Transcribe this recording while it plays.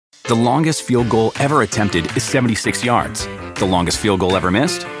The longest field goal ever attempted is 76 yards. The longest field goal ever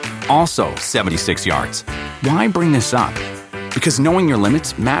missed? Also 76 yards. Why bring this up? Because knowing your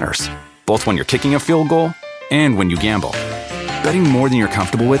limits matters, both when you're kicking a field goal and when you gamble. Betting more than you're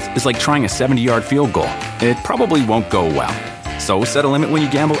comfortable with is like trying a 70-yard field goal. It probably won't go well. So set a limit when you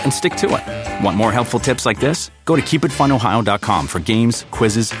gamble and stick to it. Want more helpful tips like this? Go to keepitfunohio.com for games,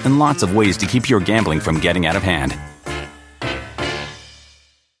 quizzes, and lots of ways to keep your gambling from getting out of hand.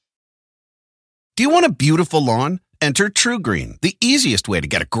 Do you want a beautiful lawn? Enter TruGreen, the easiest way to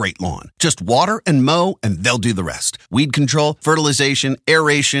get a great lawn. Just water and mow, and they'll do the rest. Weed control, fertilization,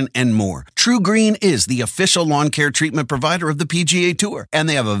 aeration, and more. TruGreen is the official lawn care treatment provider of the PGA Tour, and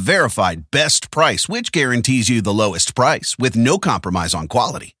they have a verified best price, which guarantees you the lowest price with no compromise on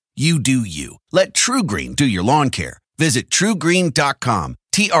quality. You do you. Let TruGreen do your lawn care. Visit TruGreen.com,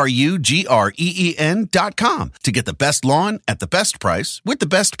 TruGreen.com, to get the best lawn at the best price with the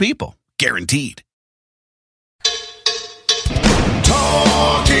best people. Guaranteed.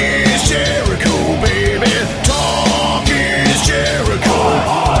 Talk is Jericho, baby. Talk is Jericho.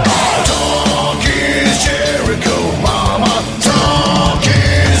 Talk is Jericho, mama. Talk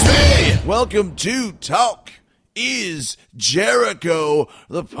is me. Welcome to Talk is Jericho,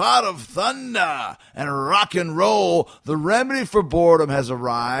 the pot of thunder and rock and roll. The remedy for boredom has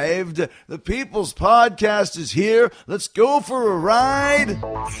arrived. The People's Podcast is here. Let's go for a ride.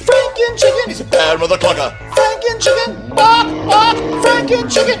 Franken Chicken, he's a bad mother clucker. Franken Chicken, bark, bark.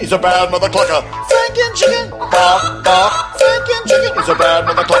 Franken Chicken, he's a bad mother clucker. Franken Chicken, bark, bark. Franken Chicken, he's a bad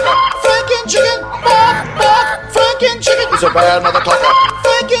mother clucker. Franken Chicken, bark, bark. Franken Chicken, he's a bad mother clucker.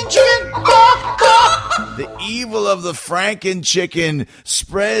 Franken Chicken, bark, bark. The evil of the Franken Chicken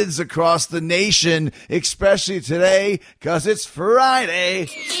spreads across the nation, especially today, because it's Friday.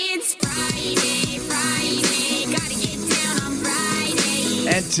 It's Friday, gotta get down on Friday.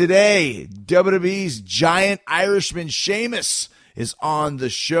 And today, WWE's giant Irishman Sheamus is on the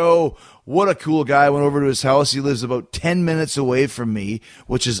show. What a cool guy. I went over to his house. He lives about 10 minutes away from me,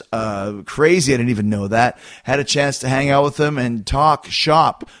 which is crazy. I didn't even know that. Had a chance to hang out with him and talk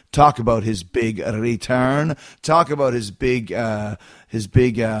shop, talk about his big return, talk about his big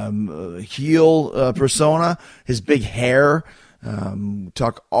heel persona, his big hair.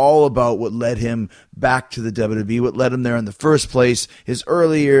 Talk all about what led him back to the WWE, what led him there in the first place, his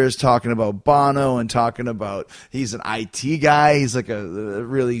early years, talking about Bono and talking about he's an IT guy. He's like a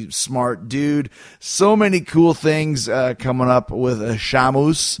really smart dude. So many cool things coming up with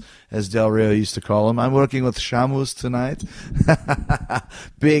Shamus, as Del Rio used to call him. I'm working with Shamus tonight.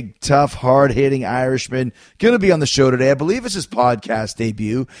 Big, tough, hard-hitting Irishman. Going to be on the show today. I believe it's his podcast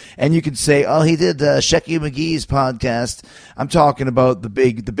debut. And you can say, oh, he did Shecky McGee's podcast. I'm talking about the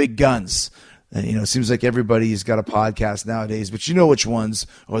big guns. And, you know, it seems like everybody's got a podcast nowadays, but you know which ones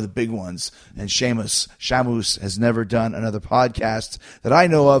are the big ones. And Shamus has never done another podcast that I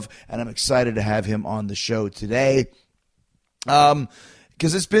know of, and I'm excited to have him on the show today.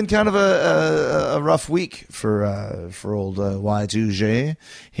 Because it's been kind of a rough week for old Y2J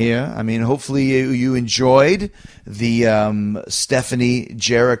here. I mean, hopefully you enjoyed the Stephanie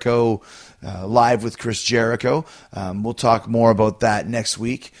Jericho Live with Chris Jericho. We'll talk more about that next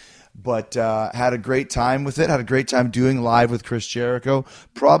week. But had a great time with it. Had a great time doing Live with Chris Jericho.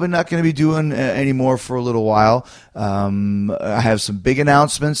 Probably not going to be doing any more for a little while. I have some big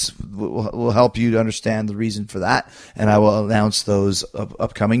announcements. Will help you to understand the reason for that. And I will announce those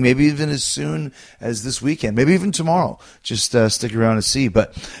upcoming, maybe even as soon as this weekend. Maybe even tomorrow. Just stick around and see.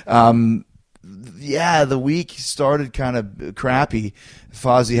 But yeah, the week started kind of crappy.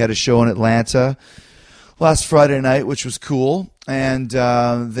 Fozzy had a show in Atlanta last Friday night, which was cool. And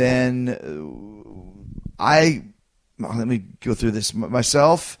then let me go through this.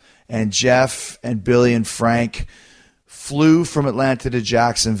 Myself and Jeff and Billy and Frank flew from Atlanta to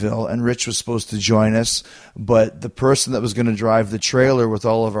Jacksonville, and Rich was supposed to join us, but the person that was going to drive the trailer with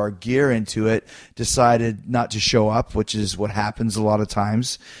all of our gear into it decided not to show up, which is what happens a lot of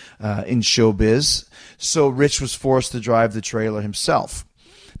times in showbiz. So Rich was forced to drive the trailer himself.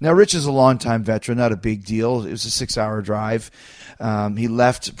 Now, Rich is a longtime veteran, not a big deal. It was a 6-hour drive. He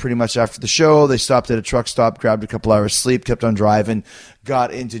left pretty much after the show. They stopped at a truck stop, grabbed a couple hours sleep, kept on driving,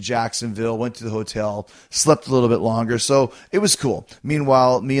 got into Jacksonville, went to the hotel, slept a little bit longer. So it was cool.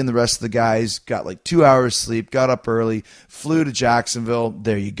 Meanwhile, me and the rest of the guys got like 2 hours sleep, got up early, flew to Jacksonville.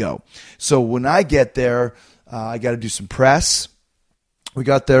 There you go. So when I get there, I got to do some press. We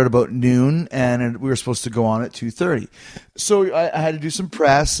got there at about noon, and we were supposed to go on at 2:30. So I had to do some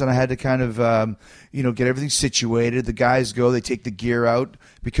press, and I had to kind of, get everything situated. The guys go, they take the gear out.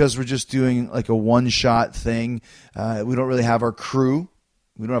 Because we're just doing like a one-shot thing, we don't really have our crew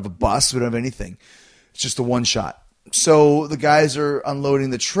We don't have a bus. We don't have anything. It's just a one shot. So the guys are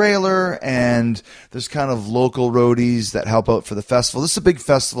unloading the trailer, and there's kind of local roadies that help out for the festival. This is a big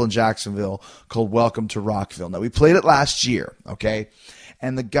festival in Jacksonville called Welcome to Rockville. Now, we played it last year, okay?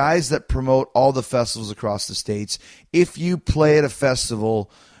 And the guys that promote all the festivals across the states, if you play at a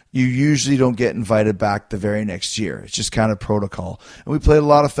festival, you usually don't get invited back the very next year. It's just kind of protocol. And we played a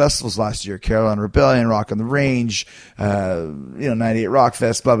lot of festivals last year. Carolina Rebellion, Rock on the Range, 98 Rock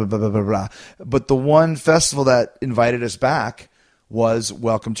Fest, blah, blah, blah, blah, blah, blah. But the one festival that invited us back was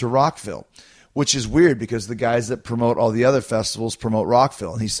Welcome to Rockville, which is weird because the guys that promote all the other festivals promote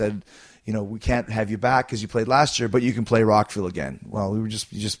Rockville. And he said, we can't have you back because you played last year, but you can play Rockville again. Well, you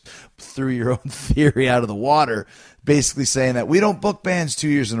just threw your own theory out of the water, basically saying that we don't book bands 2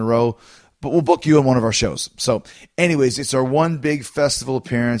 years in a row, but we'll book you on one of our shows. So anyways, it's our one big festival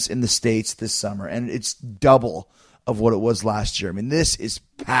appearance in the States this summer, and it's double of what it was last year. I mean, this is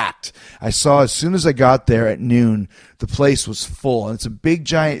packed. I saw as soon as I got there at noon, the place was full. And it's a big,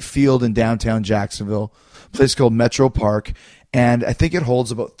 giant field in downtown Jacksonville, a place called Metro Park. And I think it holds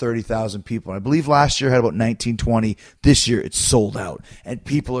about 30,000 people. I believe last year had about 1920. This year it's sold out, and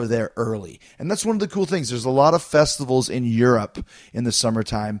people are there early. And that's one of the cool things. There's a lot of festivals in Europe in the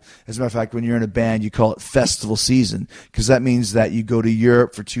summertime. As a matter of fact, when you're in a band, you call it festival season, because that means that you go to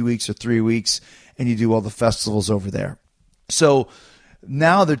Europe for 2 weeks or 3 weeks, and you do all the festivals over there. So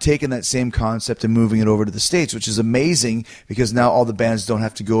now they're taking that same concept and moving it over to the States, which is amazing because now all the bands don't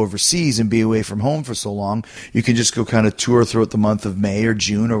have to go overseas and be away from home for so long. You can just go kind of tour throughout the month of May or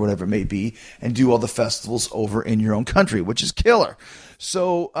June or whatever it may be and do all the festivals over in your own country, which is killer.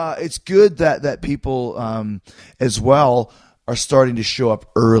 So it's good that people as well are starting to show up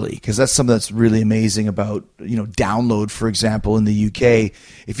early, because that's something that's really amazing about, Download, for example, in the UK.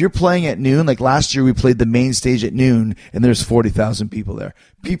 If you're playing at noon, like last year we played the main stage at noon and there's 40,000 people there.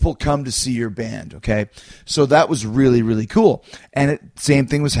 People come to see your band, okay? So that was really, really cool. And same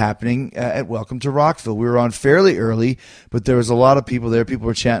thing was happening at Welcome to Rockville. We were on fairly early, but there was a lot of people there. People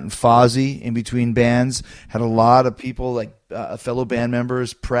were chanting Fozzy in between bands. Had a lot of people, like fellow band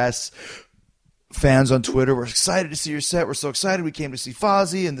members, press, fans on Twitter. We're excited to see your set. We're so excited. We came to see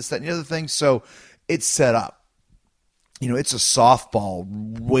Fozzy and this, that, and the other thing. So it's set up. It's a softball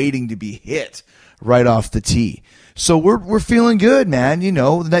waiting to be hit right off the tee. So we're feeling good, man.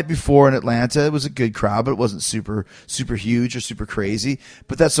 The night before in Atlanta, it was a good crowd, but it wasn't super, super huge or super crazy.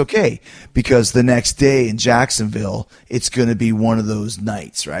 But that's okay, because the next day in Jacksonville, it's going to be one of those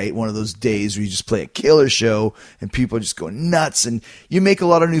nights, right? One of those days where you just play a killer show and people are just going nuts. And you make a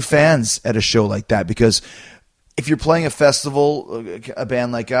lot of new fans at a show like that, because if you're playing a festival, a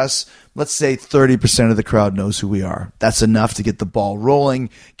band like us, let's say 30% of the crowd knows who we are. That's enough to get the ball rolling,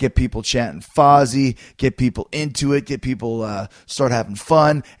 get people chanting Fozzy, get people into it, get people start having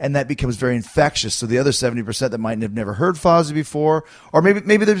fun, and that becomes very infectious. So the other 70% that might have never heard Fozzy before, or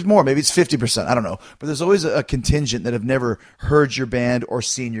maybe there's more, maybe it's 50%, I don't know. But there's always a contingent that have never heard your band or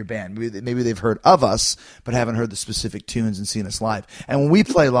seen your band. Maybe they've heard of us, but haven't heard the specific tunes and seen us live. And when we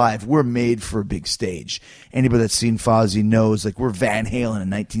play live, we're made for a big stage. Anybody that's seen Fozzy knows, like, we're Van Halen in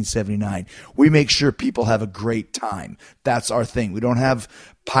 1979. We make sure people have a great time. That's our thing. We don't have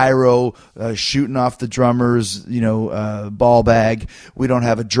pyro shooting off the drummer's ball bag. We don't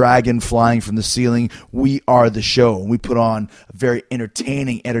have a dragon flying from the ceiling. We are the show. We put on a very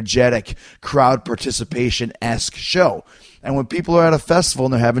entertaining, energetic, crowd participation-esque show. And when people are at a festival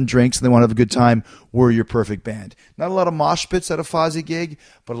and they're having drinks and they want to have a good time, we're your perfect band. Not a lot of mosh pits at a Fozzy gig,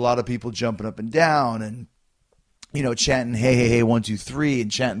 but a lot of people jumping up and down and chanting, hey, hey, hey, 1, 2, 3,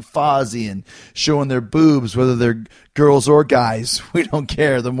 and chanting Fozzy and showing their boobs, whether they're girls or guys. We don't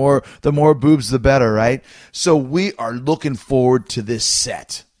care. The more boobs, the better, right? So we are looking forward to this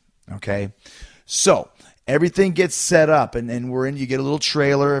set, okay? So everything gets set up, and you get a little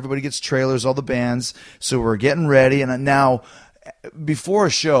trailer. Everybody gets trailers, all the bands. So we're getting ready, and now before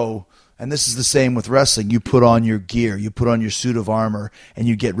a show, and this is the same with wrestling, you put on your gear, you put on your suit of armor, and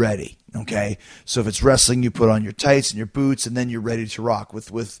you get ready. Okay, so if it's wrestling, you put on your tights and your boots, and then you're ready to rock. With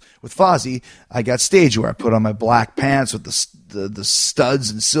Fozzy, I got stage wear. I put on my black pants with the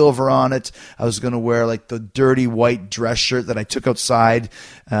studs and silver on it. I was going to wear like the dirty white dress shirt that I took outside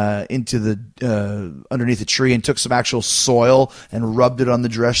into the underneath a tree and took some actual soil and rubbed it on the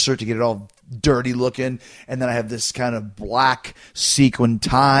dress shirt to get it all dirty looking. And then I have this kind of black sequin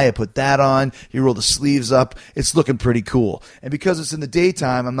tie. I put that on. You roll the sleeves up. It's looking pretty cool. And because it's in the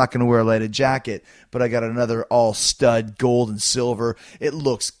daytime, I'm not going to wear a lighted jacket, but I got another all stud gold and silver. It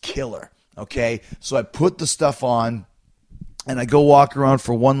looks killer. Okay. So I put the stuff on. And I go walk around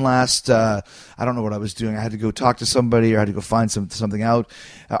for one last, I don't know what I was doing. I had to go talk to somebody or I had to go find something out.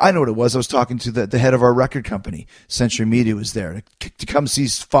 I know what it was. I was talking to the head of our record company. Century Media was there to come see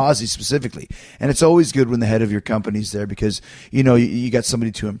Fozzy specifically. And it's always good when the head of your company's there because, you got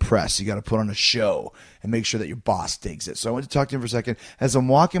somebody to impress. You got to put on a show and make sure that your boss digs it. So I went to talk to him for a second. As I'm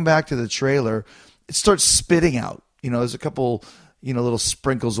walking back to the trailer, it starts spitting out. There's a couple, little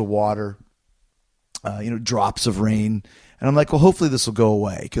sprinkles of water, drops of rain. And I'm like, well, hopefully this will go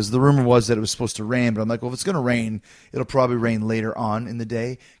away because the rumor was that it was supposed to rain. But I'm like, well, if it's going to rain, it'll probably rain later on in the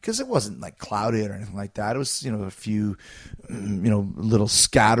day because it wasn't like cloudy or anything like that. It was, a few, little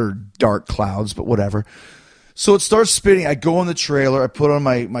scattered dark clouds, but whatever. So it starts spitting. I go in the trailer. I put on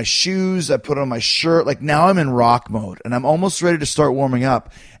my shoes. I put on my shirt. Like now I'm in rock mode and I'm almost ready to start warming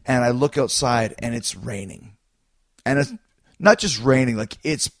up. And I look outside and it's raining. And it's not just raining, like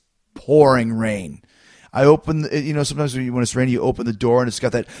it's pouring rain. I open, sometimes when it's raining, you open the door and it's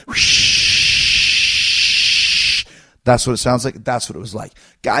got that whoosh. That's what it sounds like. That's what it was like.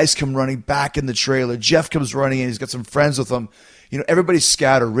 Guys come running back in the trailer. Jeff comes running in. He's got some friends with him. Everybody's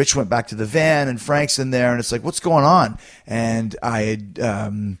scattered. Rich went back to the van and Frank's in there and it's like, what's going on? And I had,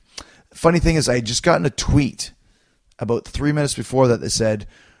 funny thing is I had just gotten a tweet about 3 minutes before that said,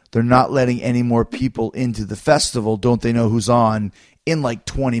 they're not letting any more people into the festival. Don't they know who's on? In like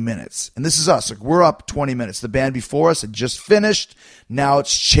 20 minutes. And this is us. Like we're up 20 minutes. The band before us had just finished. Now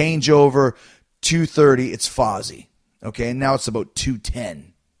it's changeover. 2:30. It's Fozzy. Okay. And now it's about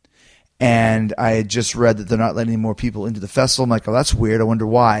 2:10. And I had just read that they're not letting any more people into the festival. I'm like, oh, that's weird. I wonder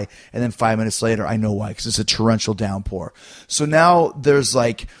why. And then 5 minutes later, I know why. Because it's a torrential downpour. So now there's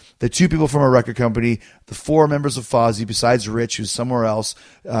like the 2 people from our record company, the 4 members of Fozzy, besides Rich, who's somewhere else.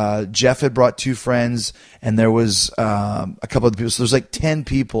 Jeff had brought 2 friends, and there was a couple of people. So there's like 10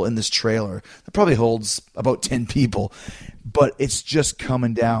 people in this trailer. That probably holds about 10 people. But it's just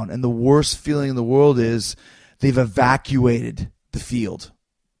coming down. And the worst feeling in the world is they've evacuated the field.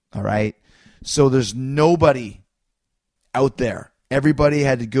 All right? So there's nobody out there. Everybody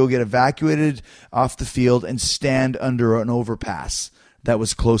had to go get evacuated off the field and stand under an overpass that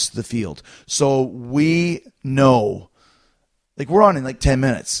was close to the field. So we know, like we're on in like 10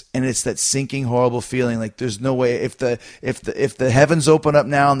 minutes and it's that sinking, horrible feeling. Like there's no way if the heavens open up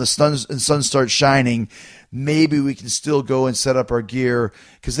now and the sun starts shining, maybe we can still go and set up our gear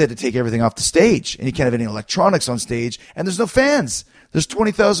because they had to take everything off the stage and you can't have any electronics on stage and there's no fans. There's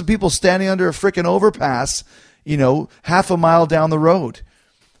 20,000 people standing under a freaking overpass, half a mile down the road.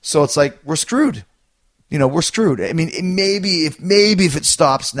 So it's like, we're screwed. We're screwed. I mean, maybe if it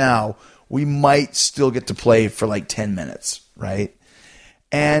stops now, we might still get to play for like 10 minutes, right?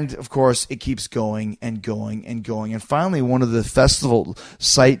 And of course, it keeps going and going and going. And finally, one of the festival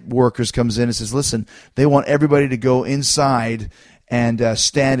site workers comes in and says, listen, they want everybody to go inside and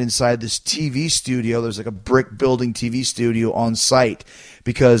stand inside this TV studio. There's like a brick building TV studio on site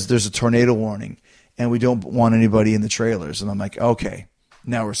because there's a tornado warning and we don't want anybody in the trailers. And I'm like, okay.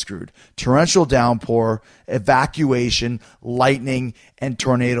 Now we're screwed. Torrential downpour, evacuation, lightning, and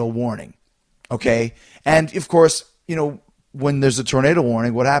tornado warning. Okay? And, of course, when there's a tornado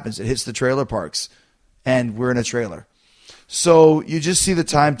warning, what happens? It hits the trailer parks, and we're in a trailer. So you just see the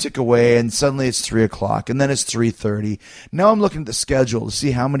time tick away, and suddenly it's 3 o'clock, and then it's 3:30. Now I'm looking at the schedule to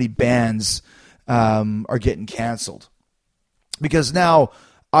see how many bands are getting canceled. Because now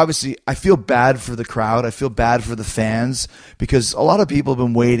obviously, I feel bad for the crowd. I feel bad for the fans because a lot of people have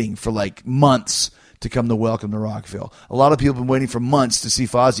been waiting for like months to come to Welcome to Rockville. A lot of people have been waiting for months to see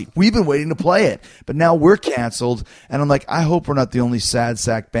Fozzy. We've been waiting to play it, but now we're canceled. And I'm like, I hope we're not the only sad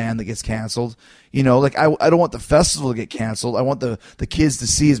sack band that gets canceled. I don't want the festival to get canceled. I want the kids to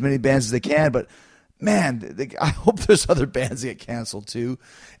see as many bands as they can, but man, I hope there's other bands that get canceled too.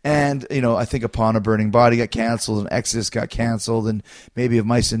 And, I think Upon a Burning Body got canceled and Exodus got canceled and maybe of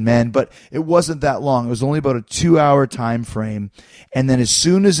Mice and Men, but it wasn't that long. It was only about a 2-hour time frame. And then as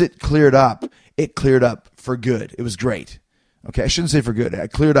soon as it cleared up for good. It was great. Okay, I shouldn't say for good.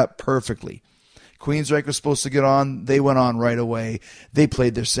 It cleared up perfectly. Queensryche was supposed to get on. They went on right away. They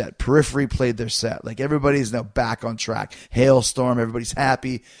played their set. Periphery played their set. Like everybody's now back on track. Hailstorm, everybody's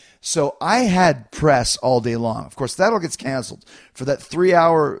happy. So I had press all day long. Of course, that all gets canceled. For that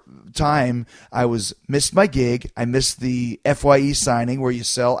 3-hour time, I missed my gig. I missed the FYE signing where you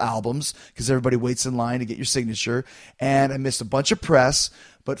sell albums because everybody waits in line to get your signature. And I missed a bunch of press.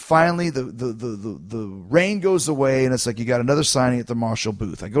 But finally, the rain goes away, and it's like you got another signing at the Marshall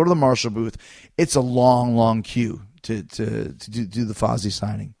booth. I go to the Marshall booth. It's a long, long queue to do the Fozzy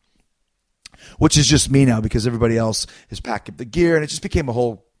signing, which is just me now because everybody else has packed up the gear, and it just became a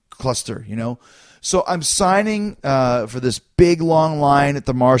whole cluster, you know. So I'm signing for this big long line at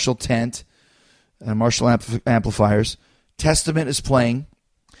the Marshall tent, Marshall amplifiers. Testament is playing,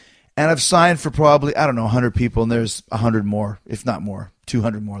 and I've signed for probably, I don't know, 100 people, and there's 100 more, if not more,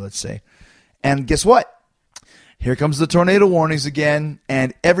 200 more, let's say. And guess what? Here comes the tornado warnings again,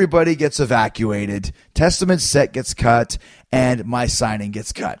 and everybody gets evacuated. Testament set gets cut, and my signing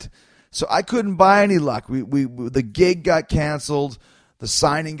gets cut. So I couldn't buy any luck. The gig got canceled. The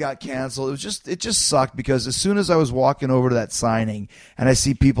signing got canceled. It just sucked because as soon as I was walking over to that signing and I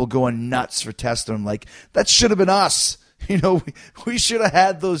see people going nuts for Testament, I'm like, that should have been us. You know, we should have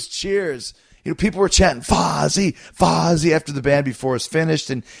had those cheers. You know, people were chanting Fozzy, Fozzy after the band before it's finished,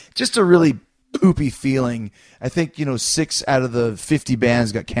 and just a really poopy feeling. I think, 6 out of the 50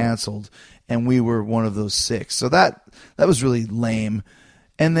 bands got canceled, and we were one of those 6. So that was really lame.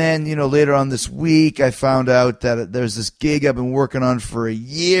 And then, later on this week, I found out that there's this gig I've been working on for a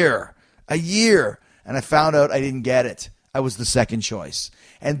year, and I found out I didn't get it. I was the second choice.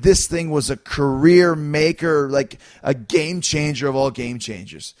 And this thing was a career maker, like a game changer of all game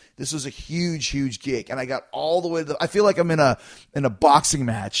changers. This was a huge, huge gig. And I got all the way I feel like I'm in a boxing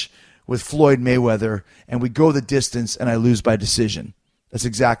match with Floyd Mayweather, and we go the distance, and I lose by decision. That's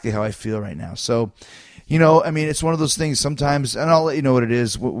exactly how I feel right now. So, it's one of those things sometimes, and I'll let you know what it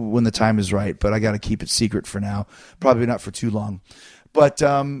is when the time is right, but I got to keep it secret for now. Probably not for too long. But,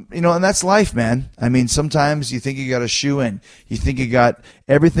 and that's life, man. I mean, sometimes you think you got a shoe in. You think you got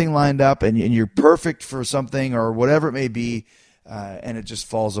everything lined up and you're perfect for something or whatever it may be, and it just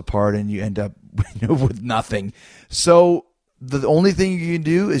falls apart and you end up with nothing. So the only thing you can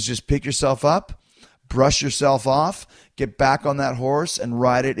do is just pick yourself up, brush yourself off, get back on that horse, and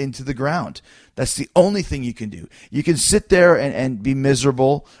ride it into the ground. That's the only thing you can do. You can sit there and be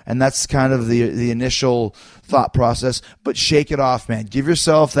miserable, and that's kind of the initial thought process, but shake it off, man. Give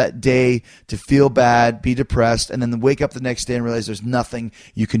yourself that day to feel bad, be depressed, and then wake up the next day and realize there's nothing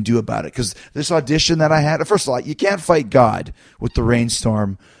you can do about it. Because this audition that I had, first of all, you can't fight God with the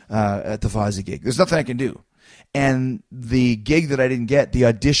rainstorm at the Fozzy gig. There's nothing I can do. And the gig that I didn't get, the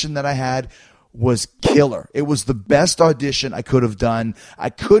audition that I had, was killer. It was the best audition I could have done. I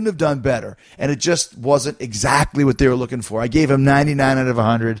couldn't have done better. And it just wasn't exactly what they were looking for. I gave him 99 out of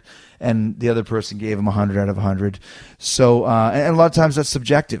 100, and the other person gave him 100 out of 100. So, and a lot of times that's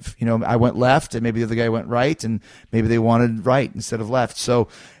subjective. I went left, and maybe the other guy went right, and maybe they wanted right instead of left. So,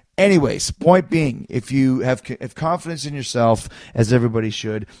 anyways, point being, if you have confidence in yourself, as everybody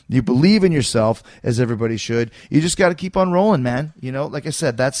should, you believe in yourself, as everybody should, you just got to keep on rolling, man. Like I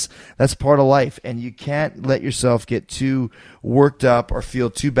said, that's part of life, and you can't let yourself get too worked up or feel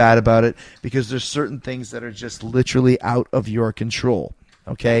too bad about it because there's certain things that are just literally out of your control,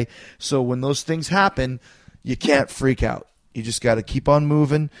 okay? So when those things happen, you can't freak out. You just got to keep on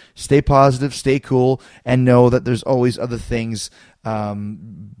moving, stay positive, stay cool, and know that there's always other things.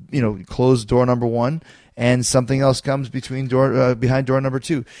 Close door number 1, and something else comes behind door number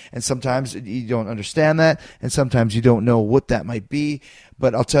 2. And sometimes you don't understand that, and sometimes you don't know what that might be.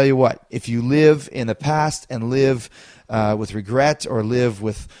 But I'll tell you what: if you live in the past and live with regret or live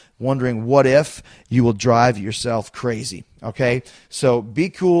with wondering what if, you will drive yourself crazy. Okay, so be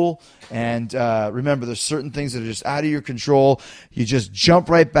cool. And remember, there's certain things that are just out of your control. You just jump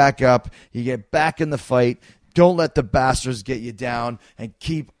right back up. You get back in the fight. Don't let the bastards get you down, and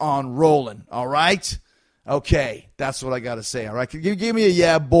keep on rolling, all right? Okay, that's what I got to say, all right? Give me a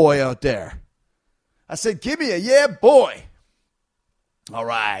yeah boy out there. I said, give me a yeah boy. All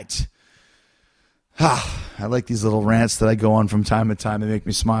right. I like these little rants that I go on from time to time. They make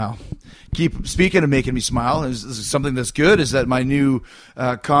me smile. Speaking of making me smile, this is something that's good, is that my new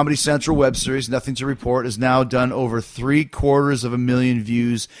Comedy Central web series, Nothing to Report, is now done over 750,000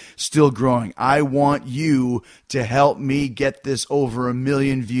 views, still growing. I want you to help me get this over 1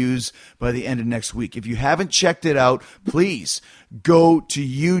 million views by the end of next week. If you haven't checked it out, please go to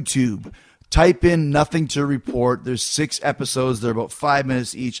YouTube. Type in Nothing to Report. There's 6 episodes. They're about 5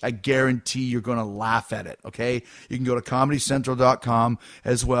 minutes each. I guarantee you're going to laugh at it, okay? You can go to ComedyCentral.com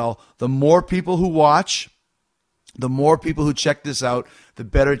as well. The more people who watch, the more people who check this out, the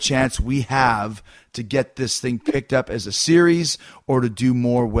better chance we have to get this thing picked up as a series or to do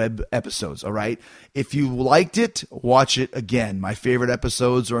more web episodes, all right? If you liked it, watch it again. My favorite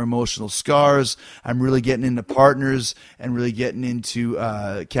episodes are Emotional Scars. I'm really getting into Partners and really getting into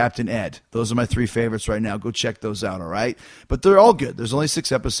Captain Ed. Those are my 3 favorites right now. Go check those out, all right? But they're all good. There's only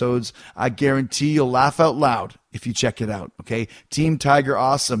 6 episodes. I guarantee you'll laugh out loud if you check it out, okay? Team Tiger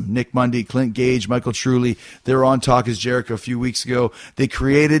Awesome, Nick Mundy, Clint Gage, Michael Trulli. They were on Talk is Jericho a few weeks ago. They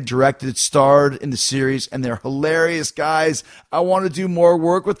created, directed, starred in the series, and they're hilarious guys. I want to do more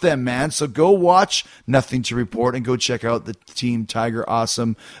work with them, man. So go watch Nothing to Report and go check out the Team Tiger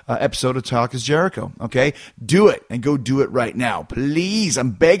Awesome episode of Talk is Jericho. Okay? Do it and go do it right now. Please,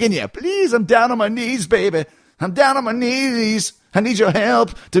 I'm begging you. Please, I'm down on my knees, baby. I'm down on my knees. I need your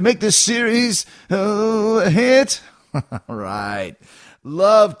help to make this series a hit. All right.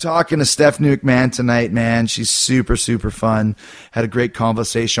 Love talking to Stephanie McMahon tonight, man. She's super, super fun. Had a great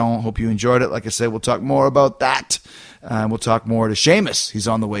conversation. Hope you enjoyed it. Like I said, we'll talk more about that. We'll talk more to Sheamus. He's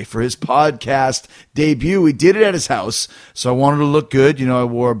on the way for his podcast debut. We did it at his house, so I wanted to look good. You know, I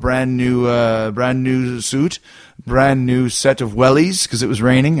wore a brand new suit, brand new set of wellies because it was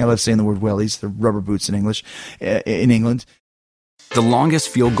raining. I love saying the word wellies. They're rubber boots in English, in England. The longest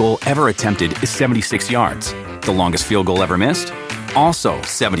field goal ever attempted is 76 yards. The longest field goal ever missed? Also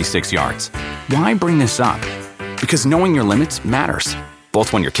 76 yards. Why bring this up? Because knowing your limits matters,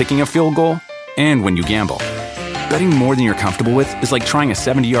 both when you're kicking a field goal and when you gamble. Betting more than you're comfortable with is like trying a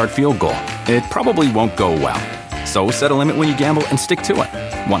 70-yard field goal. It probably won't go well. So set a limit when you gamble and stick to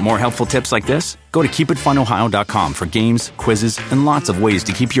it. Want more helpful tips like this? Go to keepitfunohio.com for games, quizzes, and lots of ways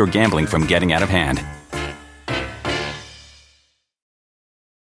to keep your gambling from getting out of hand.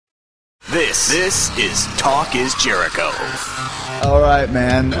 This is Talk is Jericho. All right,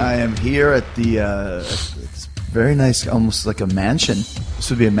 man. I am here at the it's very nice, almost like a mansion. This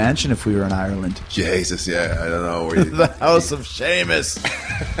would be a mansion if we were in Ireland. Jesus, yeah, I don't know where you. The house of Sheamus.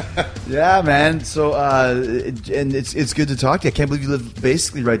 Yeah, man. So, and it's good to talk to you. I can't believe you live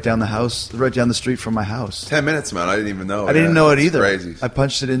basically right down the street from my house. 10 minutes, man. I didn't even know. I didn't know it It's either. Crazy. I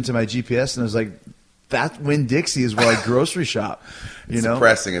punched it into my GPS and I was like, that Winn-Dixie is where I grocery shop. It's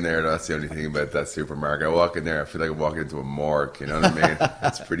depressing in there. That's the only thing about that supermarket. I walk in there, I feel like I'm walking into a morgue. You know what I mean?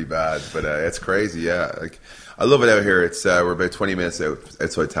 It's pretty bad, but it's crazy. Yeah, like I love it out here. It's we're about 20 minutes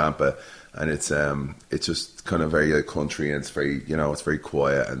outside Tampa, and it's just kind of very country, and it's very it's very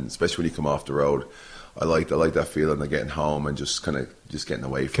quiet, and especially when you come off the road. I like that feeling of getting home and just getting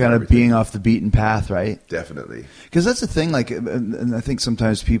away from kind of everything. being off the beaten path, right? Definitely, because that's the thing. Like, and I think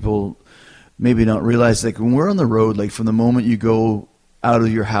sometimes people maybe don't realize, like, when we're on the road, like from the moment you go out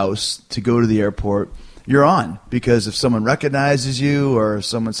of your house to go to the airport, you're on. Because if someone recognizes you or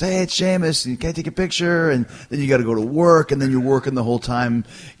someone say, hey, it's Sheamus, you can't take a picture, and then you got to go to work, and then you're working the whole time.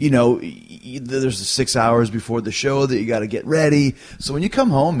 There's 6 hours before the show that you got to get ready. So when you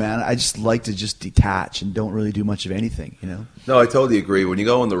come home, man, I just like to just detach and don't really do much of anything, No, I totally agree. When you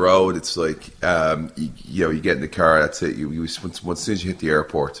go on the road, it's like you get in the car. That's it. As soon as you hit the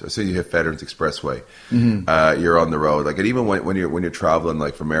airport, as soon as you hit Veterans Expressway, you're on the road. Like, and even when you're traveling,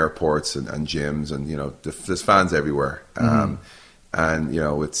 like from airports and gyms, and there's fans everywhere, and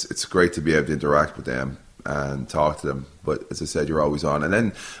it's great to be able to interact with them and talk to them. But as I said, you're always on. And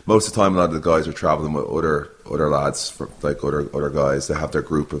then most of the time, a lot of the guys are traveling with other lads, like other guys that have their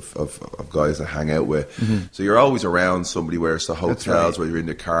group of guys that hang out with. So you're always around somebody, where it's the hotels, where you're in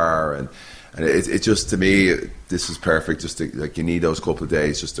the car, and it just, to me, this is perfect. Just to, like, you need those couple of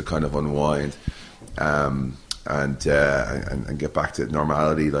days just to kind of unwind, and get back to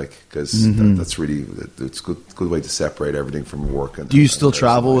normality, like, because that's really, it's a good way to separate everything from work. Do you still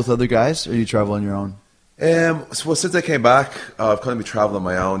travel with other guys, or do you travel on your own? So since I came back, I've kind of been traveling on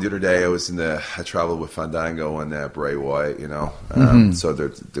my own. The other day, I traveled with Fandango and Bray Wyatt, So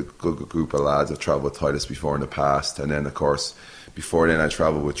the good group of lads. I've traveled with Titus before in the past, and then of course before then I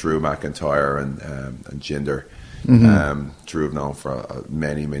traveled with Drew McIntyre and Jinder. Drew I've known for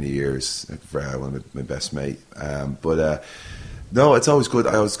many years, one of my best mate. No, it's always good.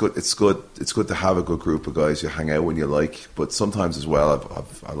 It's good to have a good group of guys you hang out when you like. But sometimes as well,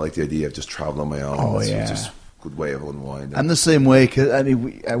 I like the idea of just traveling on my own. Oh, it's yeah. just a good way of unwinding. I'm the same way, because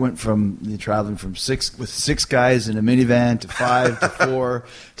I went from traveling from six guys in a minivan to 5 to 4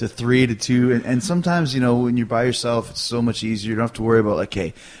 to 3 to 2, and sometimes when you're by yourself, it's so much easier. You don't have to worry about, like,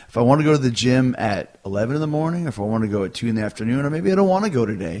 hey, if I want to go to the gym at 11 in the morning, or if I want to go at 2 in the afternoon, or maybe I don't want to go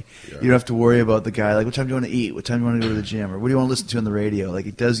today. Yeah. You don't have to worry about the guy, like, what time do you want to eat? What time do you want to go to the gym? Or what do you want to listen to on the radio? Like,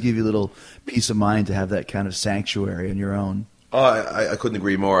 it does give you a little peace of mind to have that kind of sanctuary on your own. Oh, I couldn't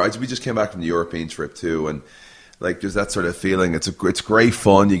agree more. We just came back from the European trip too, and like, there's that sort of feeling. It's great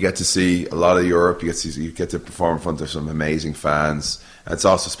fun. You get to see a lot of Europe. You get to perform in front of some amazing fans. And it's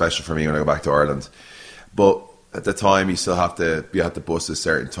also special for me when I go back to Ireland. But at the time, you have to bus a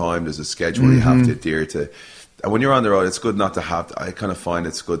certain time. There's a schedule you have to adhere to. And when you're on the road, it's good not to have to. I kind of find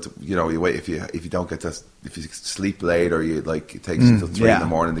it's good to, you wait if you don't get to, if you sleep late, or you, like, it takes until 3 in the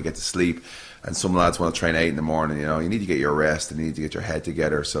morning to get to sleep. And some lads want to train 8 in the morning. You need to get your rest and you need to get your head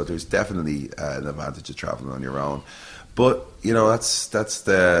together. So there's definitely an advantage of traveling on your own. But that's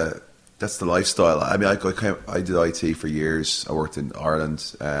the lifestyle. I mean, I did IT for years. I worked in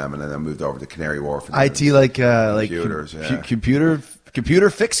Ireland, and then I moved over to Canary Wharf. IT like computers, computer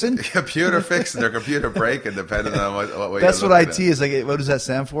fixing. Computer fixing or computer breaking, depending on what way. That's you're what looking IT is like. What does that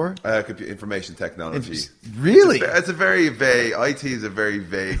stand for? Information technology. Really? It's a very vague. IT is a very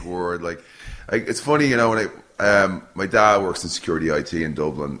vague word. Like it's funny, when my dad works in security IT in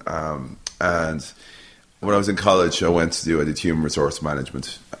Dublin, and when I was in college, I did human resource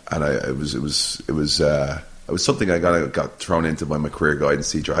management, and it was something I got thrown into by my career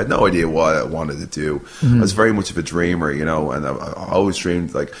guidance teacher. I had no idea what I wanted to do. Mm-hmm. I was very much of a dreamer, and I always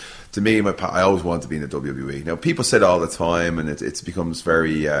dreamed, like, to me, I always wanted to be in the WWE. Now, people say it all the time, and it becomes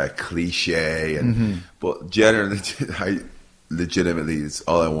very cliche, but generally, legitimately, it's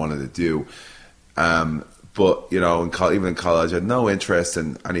all I wanted to do. But even in college, I had no interest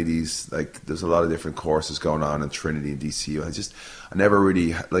in any of these. Like, there's a lot of different courses going on in Trinity and DCU. I never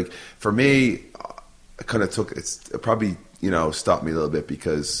really, like, for me, I kind of it probably stopped me a little bit,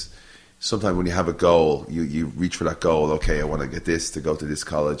 because sometimes when you have a goal, you reach for that goal. Okay, I want to get this to go to this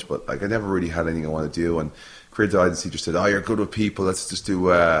college, but like I never really had anything I want to do. And career guidance teacher said, "Oh, you're good with people. Let's just do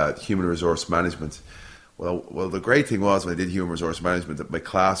human resource management." Well, the great thing was, when I did human resource management, that my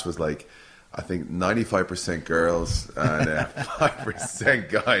class was like, I think 95% girls and 5%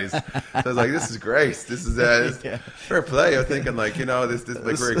 guys. So I was like, this is great. This is fair play. I'm thinking, like, this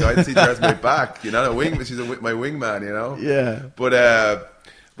my career guidance teacher has my back. She's my wingman. Yeah. But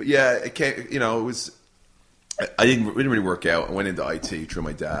yeah, it came. It was. I didn't really work out. I went into IT through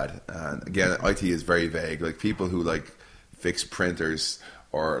my dad, and again, IT is very vague. Like, people who like fix printers,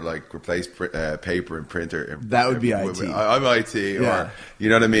 or like replace paper and printer. That would be IT. I'm IT, or you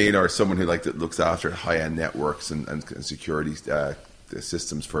know what I mean, or someone who looks after high-end networks and security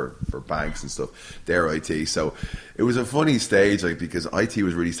systems for banks and stuff. They're IT. So it was a funny stage, like, because IT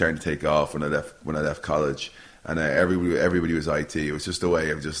was really starting to take off when I left college, and everybody was IT. It was just a way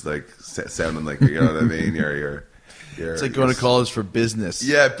of just like sounding like, you know what I mean. It's like going to college for business.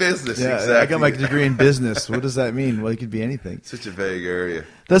 Yeah, business. Yeah, exactly. I got my degree in business. What does that mean? Well, it could be anything. Such a vague area.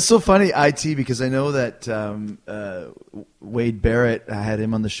 That's so funny, IT, because I know that Wade Barrett, I had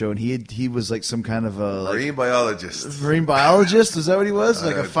him on the show, and he was like some kind of a marine biologist. Marine biologist? Is that what he was?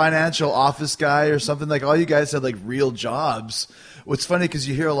 Like a financial office guy or something? Like, all you guys had like real jobs. What's funny, because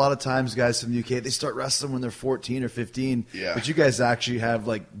you hear a lot of times guys from the UK, they start wrestling when they're 14 or 15. Yeah. But you guys actually have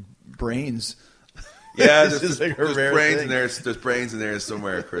like brains. Yeah, there's brains in there. There's brains in there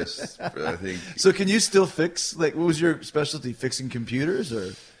somewhere, Chris. I think. So, can you still fix? Like, what was your specialty? Fixing computers,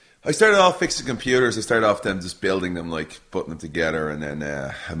 or? I started off fixing computers. I started off them just building them, like putting them together, and then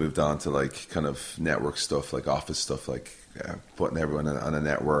I moved on to like kind of network stuff, like office stuff, like putting everyone on a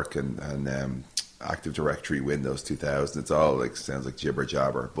network and Active Directory, Windows 2000. It's all like sounds like jibber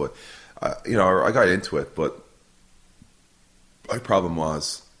jabber, but I got into it. But my problem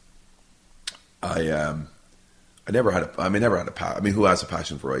was, I never had a passion. I mean, who has a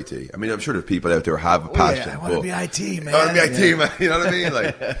passion for IT? I mean, I'm sure there's people out there who have a passion. I want to be IT, man. I want to be IT, man. You know what I mean?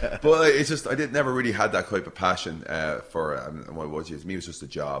 Like, but like, it's just never really had that type of passion for it. And what it was, to me, it was just a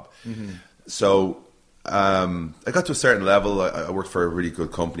job. Mm-hmm. So I got to a certain level. I worked for a really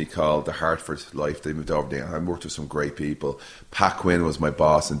good company called the Hartford Life. They moved over there. I worked with some great people. Pat Quinn was my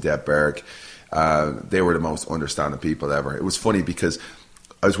boss, and Deb Berg. They were the most understanding people ever. It was funny because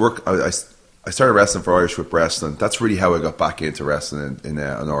I started wrestling for Irish Whip Wrestling. That's really how I got back into wrestling in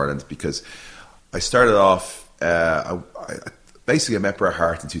Ireland, because I started off. I met Bret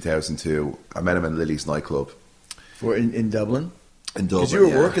Hart in 2002. I met him in Lily's nightclub. In Dublin. In Dublin, because you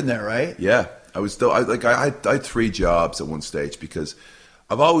were working there, right? Yeah, I was. I had 3 jobs at one stage, because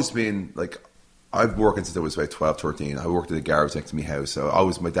I've always been like. I've worked since I was about 12, 13. I worked at a garage next to my house. So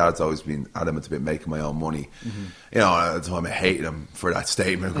my dad's always been adamant about making my own money. Mm-hmm. At the time I hated him for that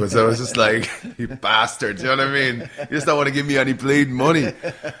statement, because I was just like, you bastard, do you know what I mean? You just don't want to give me any bleeding money.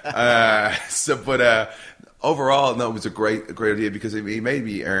 Overall, no, it was a great idea, because he made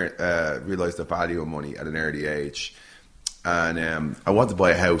me realize the value of money at an early age. And I wanted to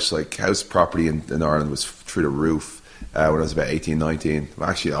buy a house. Like, house property in Ireland was through the roof when I was about 18, 19. I'm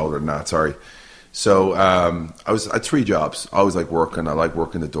actually older than that, sorry. So I had 3 jobs. I was like working. I like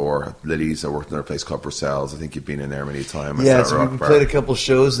working the door at Lily's. I worked in a place called Purcell's. I think you've been in there many times. Yeah, so we played a couple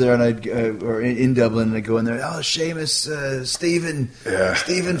shows there, and or in Dublin, and I'd go in there. Oh, Seamus, Stephen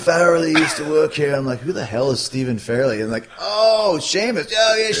Farrelly used to work here. I'm like, who the hell is Stephen Farrelly? And like, oh, Seamus.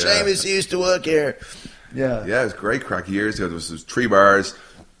 Oh, yeah, Seamus used to work here. Yeah, it was great crack years ago. There was 3 bars.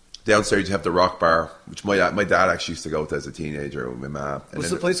 Downstairs you have the Rock Bar, which my dad actually used to go to as a teenager with my mom. And What's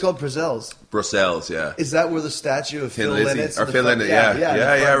then the place called? Brussels. Brussels, yeah. Is that where the statue of Phil Lizzy. Lynott? Or Phil Lynott,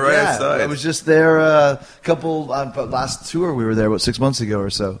 yeah, right outside. I was just there a couple last tour. We were there about 6 months ago or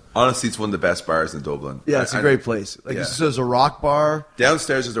so. Honestly, it's one of the best bars in Dublin. Yeah, it's a great place. Like yeah. so, there's a Rock Bar.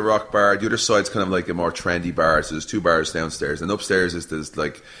 Downstairs is the Rock Bar. The other side's kind of like a more trendy bar. So there's 2 bars downstairs, and upstairs is this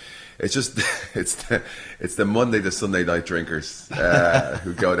like. It's just it's the Monday to Sunday night drinkers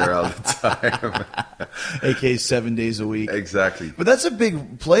who go there all the time. AK 7 days a week. Exactly. But that's a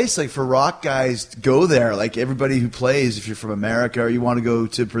big place, like for rock guys to go there. Like everybody who plays, if you're from America or you want to go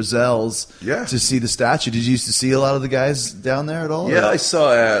to Brussels to see the statue. Did you used to see a lot of the guys down there at all? Yeah, I saw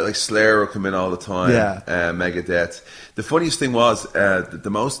like Slayer would come in all the time. Yeah. Megadeth. The funniest thing was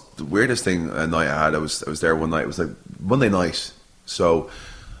the weirdest thing a night I had. I was there one night. It was like Monday night. So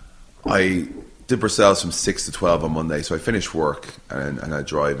I did Brussels from 6 to 12 on Monday, so I finished work and I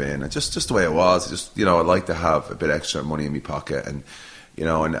drive in, and just the way it was, just I like to have a bit extra money in my pocket, and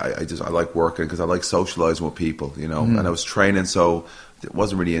and I like working because I like socializing with people, and I was training, so I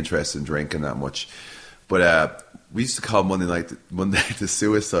wasn't really interested in drinking that much, but we used to call Monday the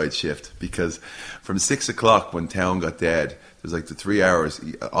suicide shift, because from 6 o'clock when town got dead, there's like the 3 hours,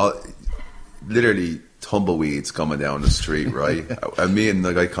 literally tumbleweeds coming down the street, right? And me and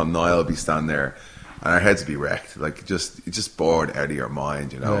the guy called Niall would be standing there, and our heads would be wrecked, like just bored out of your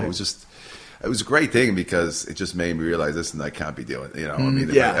mind, Right. It was a great thing because it just made me realize, listen, I can't be doing, I mean,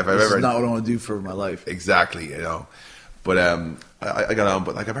 if I've this ever, is not what I want to do for my life. Exactly, But I got on,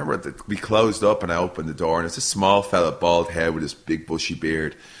 but like I remember we closed up and I opened the door, and it's a small fella, bald head with this big bushy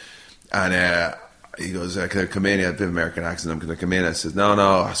beard, and he goes, "Can I come in?" He had a bit of American accent. "I'm going to come in." I said,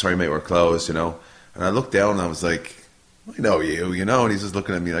 "No, sorry, mate, we're closed," And I looked down and I was like, "I know you," and he's just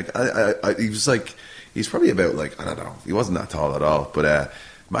looking at me like, he was like, he's probably about like, I don't know, he wasn't that tall at all, but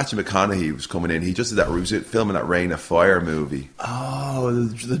Matthew McConaughey was coming in. He just did that. He was filming that Rain of Fire movie. Oh,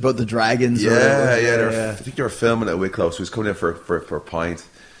 about the dragons. Yeah. I think they were filming it at Wicklow, so he was coming in for a pint.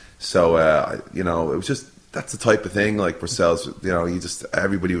 So it was just, that's the type of thing, like Brussels.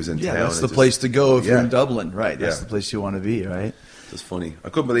 Everybody was in town. Yeah, that's the place to go if you're in Dublin, right? That's Yeah. the place you want to be, right? It's funny. I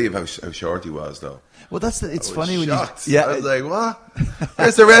couldn't believe how short he was, though. Well, it's funny when shocked. you. Yeah, I was like, "What?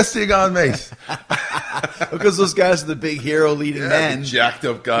 Where's the rest of you gone, mate?" Because those guys are the big hero leading men, the jacked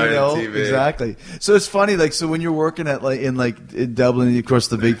up guy on TV. Exactly. So it's funny, like, so when you're working at in Dublin, of course,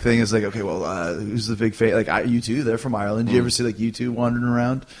 the big thing is like, okay, well, who's the big fan? Like U2, they're from Ireland. Do you ever see like U2 wandering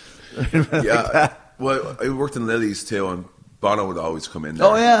around? Yeah. Well, I worked in Lily's too, and Bono would always come in there.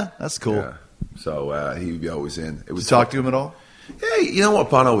 Oh yeah, that's cool. Yeah. So he would be always in. Did you talk to him at all? Yeah, you know what?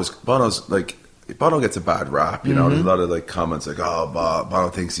 Bono's like, Bono gets a bad rap. There's a lot of like comments like, "Oh, Bono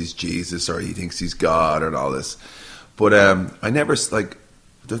thinks he's Jesus," or "He thinks he's God," and all this. But I never like,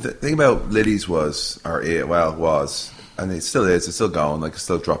 the thing about Lily's was, and it still is. It's still going. Like, I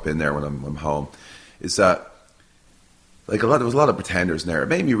still drop in there when I'm home. Is that like there was a lot of pretenders in there. It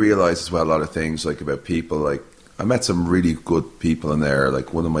made me realize as well a lot of things, like, about people. Like, I met some really good people in there.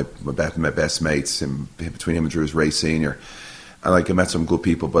 Like, one of my best mates, between him and Drew, is Ray Senior. And like, I met some good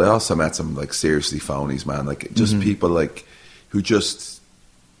people, but I also met some like seriously phonies, man. Like, just people like who just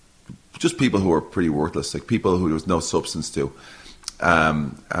people who are pretty worthless, like people who there was no substance to,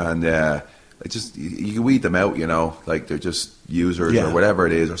 just you weed them out, like they're just users or whatever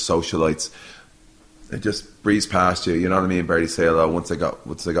it is, or socialites. They just breeze past you, you know what I mean? Barely say hello once they got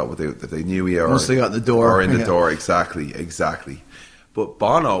what they knew you, or once they got in the door, or in the door, exactly. But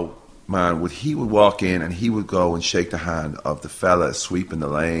Bono, man, he would walk in and he would go and shake the hand of the fella sweeping the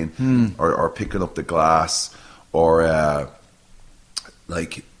lane, or picking up the glass, or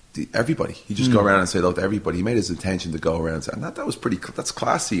everybody. He just go around and say hello to everybody. He made his intention to go around and say, and that was that's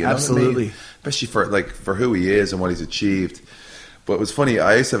classy, you know Absolutely. what I mean? Especially for who he is and what he's achieved. But it was funny.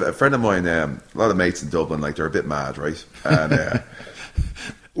 I used to have a friend of mine, a lot of mates in Dublin, like, they're a bit mad, right? And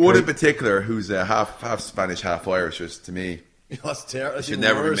one in particular, who's half Spanish, half Irish, just to me, that's terrible. should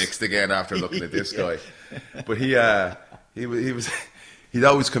never be mixed again after looking at this guy. But he'd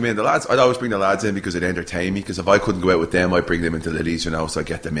always come in. I'd always bring the lads in because it'd entertain me. Because if I couldn't go out with them, I'd bring them into Lily's, so I'd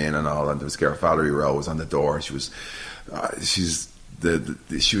get them in and all. And there was girl, Valerie Rowe was on the door. She was, she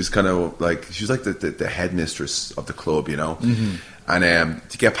was kind of like, she was like the headmistress of the club, And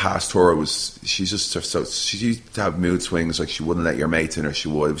to get past her she used to have mood swings, like she wouldn't let your mates in, or she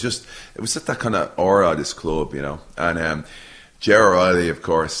would. It was just that kind of aura of this club, And Ger O'Reilly, of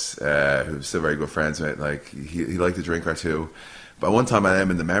course, who's still very good friends with, like, he liked to drink or two. But one time I met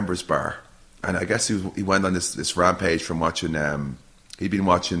him in the members bar, and I guess he went on this rampage from watching. He'd been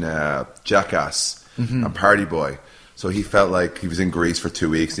watching Jackass and Party Boy. So he felt like he was in Greece for 2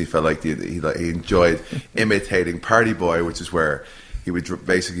 weeks, and he felt like he enjoyed imitating Party Boy, which is where he would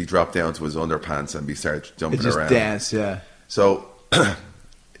basically drop down to his underpants and start jumping Just around. dance, yeah. So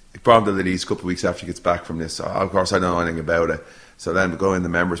he brought him to the Leeds a couple of weeks after he gets back from this. So, of course, I don't know anything about it. So then we go in the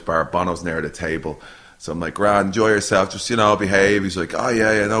members bar. Bono's near the table. So I'm like, "Grand, enjoy yourself. Just, behave." He's like, "Oh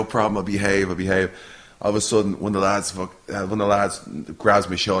yeah, no problem. I'll behave. All of a sudden, one of the lads grabs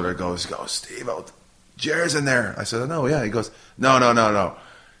my shoulder and goes, "Steve, Jer's in there." I said, "I know, yeah." He goes, No.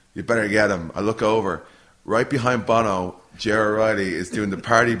 You better get him. I look over. Right behind Bono, Jer O'Reilly is doing the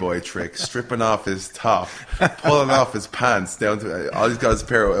Party Boy trick, stripping off his top, pulling off his pants down to all he's got is a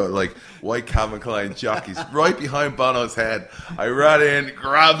pair of like white Calvin Klein jockeys right behind Bono's head. I ran in,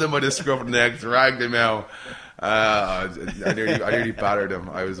 grabbed him by the scruff of the neck, dragged him out. I nearly battered him.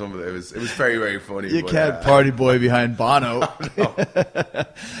 It was very, very funny. You can't Party Boy behind Bono.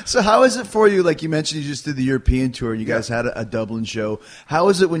 So how is it for you? Like you mentioned, you just did the European tour. You guys had a Dublin show. How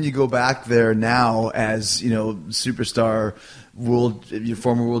is it when you go back there now as superstar your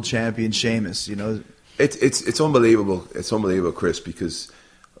former world champion Sheamus? It's unbelievable. It's unbelievable, Chris, because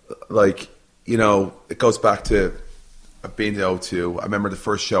it goes back to being to O2. I remember the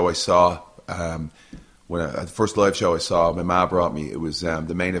first show I saw. The first live show I saw, my ma brought me. It was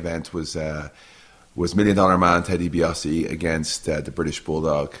the main event was $1 Million Man Ted DiBiase against the British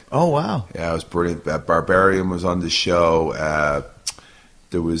Bulldog. Oh wow! Yeah, it was brilliant. Barbarian was on the show.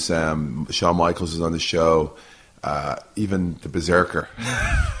 There was Shawn Michaels was on the show. Even the Berserker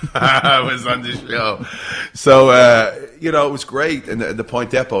was on the show. So it was great. And the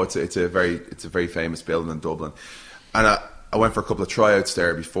Point Depot, it's a very famous building in Dublin, and I went for a couple of tryouts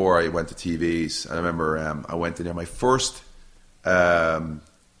there before I went to TVs. And I remember I went in there. The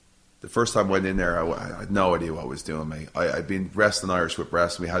first time I went in there, I had no idea what I was doing, mate. I'd been wrestling Irish Whip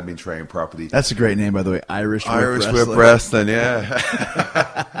Wrestling. We hadn't been trained properly. That's a great name, by the way, Irish Whip Wrestling,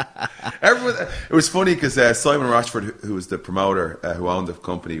 yeah. It was funny because Simon Rochford, who was the promoter, who owned the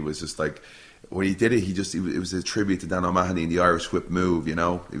company, was just like, when he did it, it was a tribute to Dan O'Mahony and the Irish Whip move, It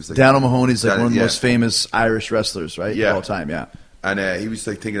was like Dan O'Mahony's like one of the most famous Irish wrestlers, right? Yeah. Of all time, yeah. And he was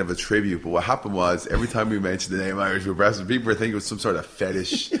like thinking of a tribute, but what happened was every time we mentioned the name Irish Whip Wrestling, people were thinking it was some sort of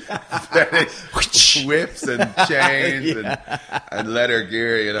fetish whips and chains and leather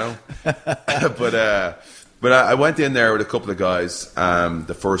gear, But I went in there with a couple of guys.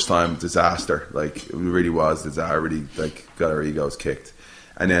 The first time, disaster. Like it really was disaster. I really got our egos kicked.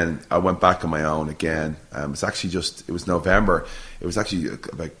 And then I went back on my own again. It was November. It was actually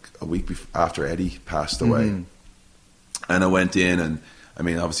like a week after Eddie passed away. Mm-hmm. And I went in, and I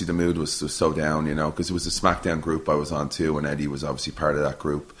mean, obviously the mood was so down, because it was a SmackDown group I was on too, and Eddie was obviously part of that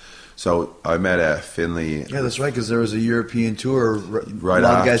group. So I met Finley. Yeah, that's right, because there was a European tour. Right, a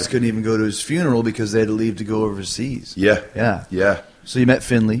lot of guys couldn't even go to his funeral because they had to leave to go overseas. Yeah. So you met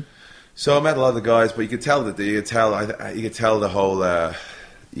Finley. So I met a lot of the guys, but you could tell the whole.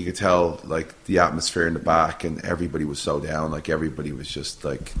 You could tell like the atmosphere in the back, and everybody was so down. Like everybody was just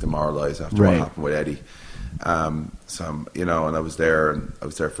like demoralized after what happened with Eddie. And I was there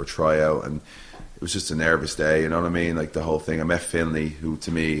for a tryout, and it was just a nervous day. You know what I mean? Like the whole thing. I met Finley, who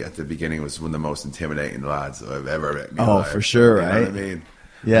to me at the beginning was one of the most intimidating lads I've ever met. Oh, for sure, right? You know what I mean?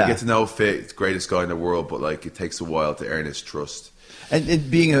 Yeah. You get to know Fit, greatest guy in the world, but like it takes a while to earn his trust.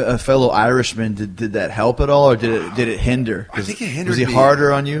 And being a fellow Irishman, did that help at all, or did it hinder? I think it hindered. Was he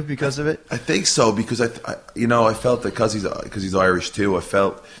harder on you because of it? I think so, because I felt that because he's Irish too. I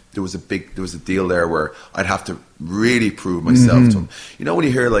felt there was a deal there where I'd have to really prove myself to him. When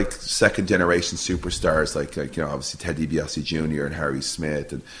you hear like second generation superstars like obviously Ted DiBiase Jr. and Harry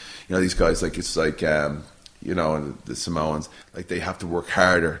Smith, and these guys, like it's like and the Samoans, like they have to work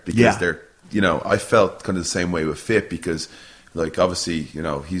harder because they're I felt kind of the same way with Fit, because like obviously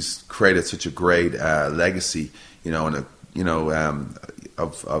he's created such a great legacy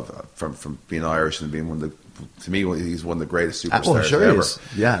from being Irish and being to me he's one of the greatest superstars ever.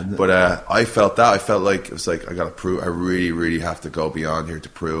 Yeah, but I felt like it was like I got to prove. I really, really have to go beyond here to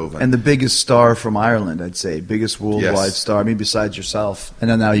prove. And the biggest star from Ireland, I'd say, biggest worldwide star. I mean, besides yourself. And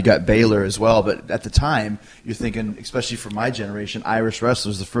then now you got Baylor as well. But at the time, you're thinking, especially for my generation, Irish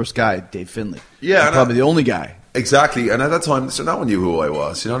wrestlers. The first guy, Dave Finlay. Yeah, probably the only guy. Exactly, and at that time, so no one knew who I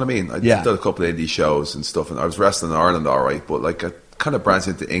was. You know what I mean? I did a couple of indie shows and stuff, and I was wrestling in Ireland, all right. But like, I kind of branched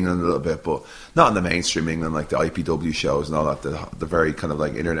into England a little bit, but not in the mainstream England, like the IPW shows and all that. The very kind of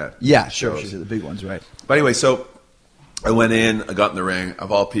like internet. Yeah, sure, the big ones, right? But anyway, so I went in, I got in the ring.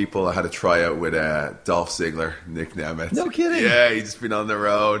 Of all people, I had a tryout with Dolph Ziggler, Nick Nemeth. No kidding. Yeah, he'd just been on the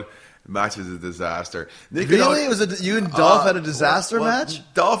road. The match was a disaster. Nick Really? Was it you and Dolph had a disaster match?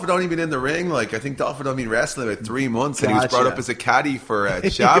 Dolph had only been in the ring. Like, I think Dolph had only been wrestling about 3 months, and he was brought Gotcha. up as a caddy for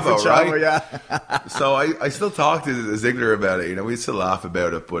Chavo, For right? Chavo, yeah. So I still talk to Ziggler about it. You know, we still laugh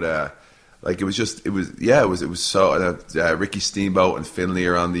about it, but like it was so Ricky Steamboat and Finlay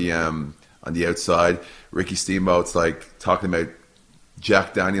are on the outside. Ricky Steamboat's like talking about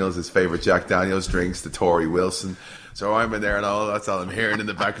Jack Daniels, his favorite Jack Daniels drinks, the Tory Wilson. So I'm in there and that's all I'm hearing in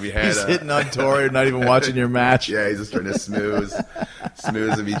the back of my head. He's hitting on Tori, not even watching your match. Yeah, he's just trying to smooth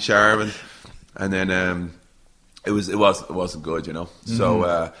and be charming. And then it wasn't good, you know.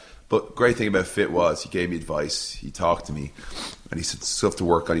 So but great thing about Fit was he gave me advice. He talked to me, and he said stuff to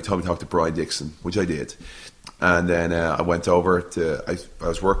work on. He told me to talk to Brian Dixon, which I did. And then I went over to. I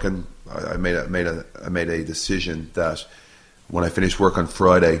was working. I made a decision that when I finished work on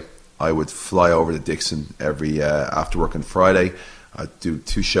Friday, I would fly over to Dixon every after work on Friday. I'd do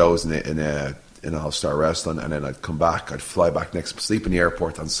 2 shows in All Star Wrestling, and then I'd come back. I'd fly back sleep in the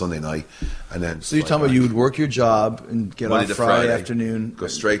airport on Sunday night, and then. So you're talking about you would work your job and get Monday off to Friday afternoon, go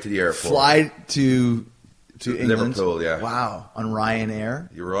straight to the airport, fly to England, Liverpool, yeah. Wow, on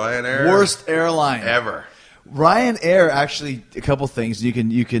Ryanair. Ryanair, Worst airline ever. Ryanair, actually, a couple things.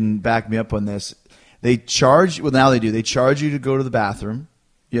 You can back me up on this. They charge. Well, now they do. They charge you to go to the bathroom.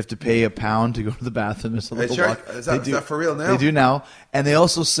 You have to pay £1 to go to the bathroom. It's a little block. Is that for real now? They do now, and they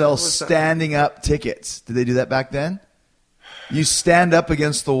also sell What's that? standing up tickets. Did they do that back then? You stand up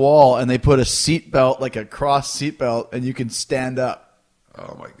against the wall, and they put a seat belt, like a cross seat belt, and you can stand up.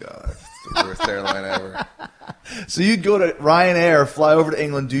 Oh my god, it's the worst airline ever. So you'd go to Ryanair, fly over to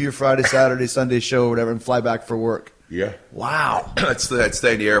England, do your Friday, Saturday, Sunday show, or whatever, and fly back for work. Yeah. Wow. I'd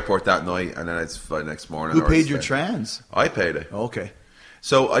stay in the airport that night, and then I'd fly the next morning. Who or I'd paid your stay- trans? I paid it. Okay.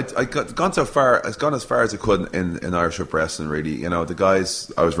 So I'd gone as far as I could in Irish Whip wrestling. Really, you know, the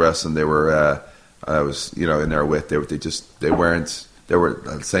guys I was wrestling, they were I was in there with. They were at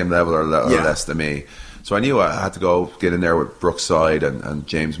the same level or less than me. So I knew I had to go get in there with Brookside and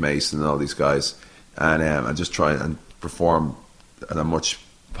James Mason and all these guys, and just try and perform at a much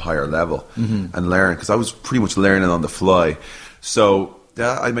higher level and learn, because I was pretty much learning on the fly. So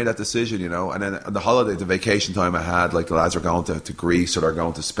I made that decision, and then on the holiday, the vacation time I had, like the lads are going to Greece or they're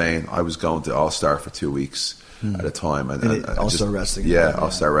going to Spain, I was going to All Star for 2 weeks at a time. And All Star Wrestling. Yeah,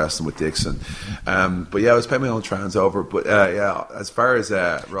 All Star Wrestling with Dixon. But yeah, I was paying my own trans over. But yeah, as far as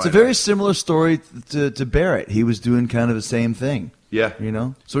it's a very similar story to Barrett. He was doing kind of the same thing. Yeah. So what are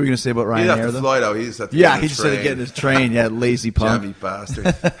you going to say about He'd have Ryanair, to though? fly, though. He just had to Yeah, get he just had to get in his train. Yeah, lazy punk. Jammy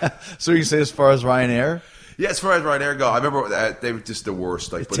bastard. So you can say as far as Ryanair? Yeah, as far as Ryanair go, I remember they were just the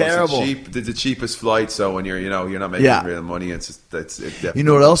worst. Like, but Terrible. It's the cheapest flight. So when you're not making real money, it's definitely. You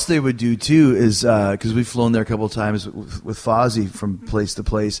know what else they would do too is because we've flown there a couple of times with Fozzy from place to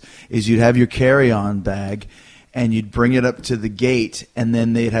place. Is you'd have your carry-on bag, and you'd bring it up to the gate, and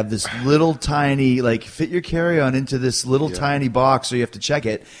then they'd have this little tiny, like, fit your carry-on into this little tiny box, so you have to check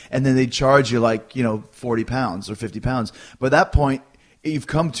it, and then they'd charge you like 40 pounds or 50 pounds. But at that point, you've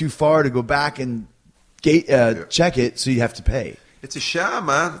come too far to go back and check it, so you have to pay. It's a sham,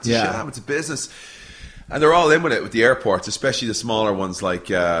 man. It's a sham. It's a business. And they're all in with it with the airports, especially the smaller ones like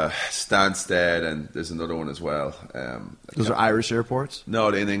Stansted, and there's another one as well. Those are Irish airports? No,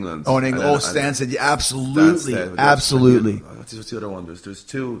 in England. Oh, in England. Stansted. Yeah, absolutely. Stansted. Absolutely. What's the other one? There's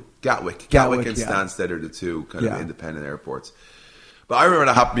two. Gatwick and yeah. Stansted are the two kind of independent airports. But I remember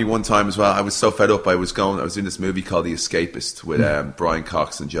that happened to me one time as well. I was so fed up. I was in this movie called The Escapist with Brian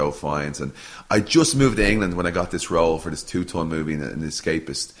Cox and Joe Fiennes, and I just moved to England when I got this role for this 2-ton movie in The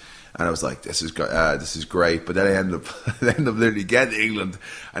Escapist. And I was like, this is great. But then I ended up literally getting to England,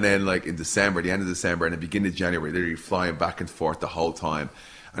 and then like in December, the end of December and the beginning of January, literally flying back and forth the whole time.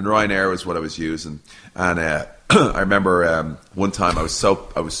 And Ryanair was what I was using. And I remember one time I was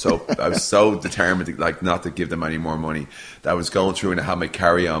so determined to, like, not to give them any more money, that I was going through and I had my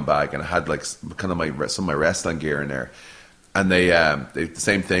carry-on bag and I had like kind of some of my wrestling gear in there. And they the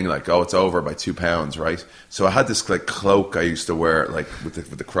same thing, like, oh, it's over by £2, right? So I had this like cloak I used to wear, like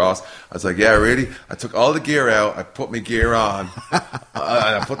with the cross. I was like, yeah, really? I took all the gear out, I put my gear on, and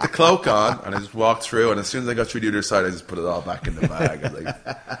I put the cloak on, and I just walked through. And as soon as I got through the other side, I just put it all back in the bag. I was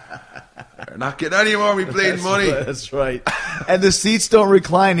like, they're not getting any more of me bleeding money. That's right. And the seats don't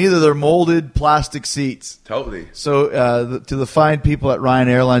recline either. They're molded plastic seats. Totally. So to the fine people at Ryan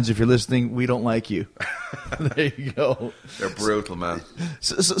Airlines, if you're listening, we don't like you. There you go. They're brutal, man.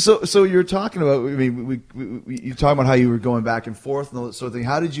 So you're talking about. I mean, you're talking about how you were going back and forth and all that sort of thing.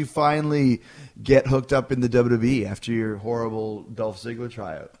 How did you finally get hooked up in the WWE after your horrible Dolph Ziggler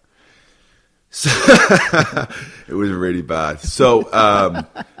tryout? So it was really bad. So,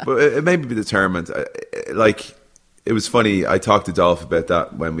 but it made me determined. Like, it was funny. I talked to Dolph about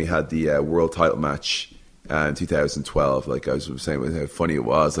that when we had the world title match in 2012. Like I was saying, how funny it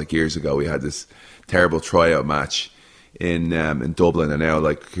was. Like years ago, we had this terrible tryout match in Dublin, and now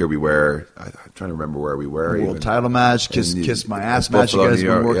like here we were. I'm trying to remember where we were. World title match, kiss my ass match. Buffalo, You guys New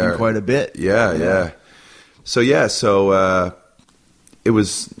have been York, working yeah. quite a bit. Yeah. So it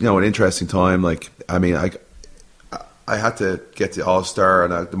was an interesting time. Like I mean, I had to get to All-Star,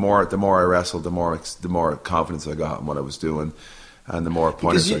 and the more I wrestled, the more confidence I got in what I was doing, and the more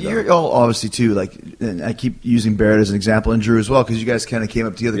pointers I Because got. you're all obviously too, like, and I keep using Barrett as an example, and Drew as well, because you guys kind of came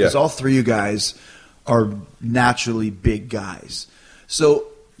up together. Because Yeah. all three of you guys are naturally big guys. So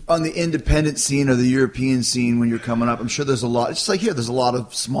on the independent scene or the European scene, when you're coming up, I'm sure there's a lot. It's just like here, there's a lot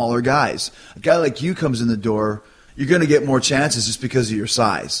of smaller guys. A guy like you comes in the door, you're going to get more chances just because of your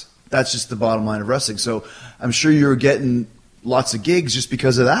size. That's just the bottom line of wrestling. So I'm sure you're getting lots of gigs just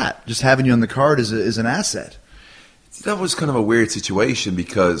because of that. Just having you on the card is an asset. That was kind of a weird situation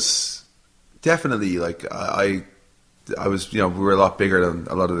because definitely, like I was, we were a lot bigger than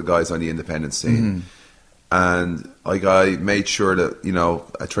a lot of the guys on the independent scene, and like I made sure that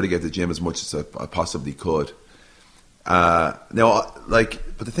I tried to get to the gym as much as I possibly could. But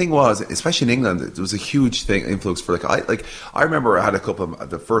the thing was, especially in England, there was a huge influx for I remember I had a couple of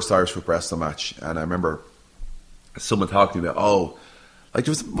the first Irish Foot Wrestling match, and I remember someone talking about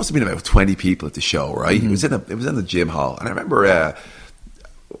must have been about 20 people at the show, right? It was in the gym hall, and I remember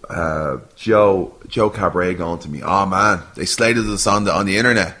Joe Cabret going to me, "Oh man, they slated us on the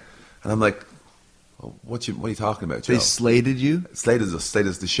internet," and I'm like, what are you talking about, Joe? They slated you? Slated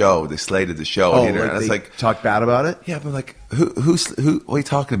the show. They slated the show on the internet. Like It's they like, talk bad about it? yeah, but like, who? What are you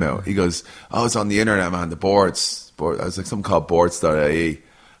talking about? He goes, "Oh, it's on the internet, man. The boards." I was like, something called boards.ie, and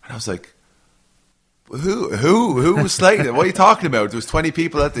I was like, who was slated? What are you talking about? There was 20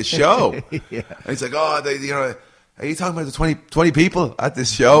 people at this show. Yeah. And he's like, "Oh, are you talking about the 20 people at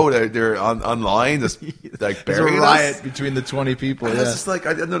this show? They're online, just like There's a burying riot us?" between the 20 people. And Yeah. it's just like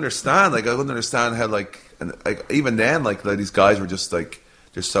I didn't understand. Like I couldn't understand how even then like these guys were just like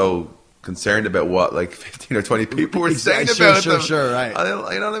they're so concerned about what like 15 or 20 people were saying Exactly. about Sure, them. sure, right.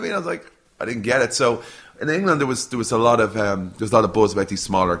 You know what I mean? I was like, I didn't get it. So in England there was a lot of buzz about these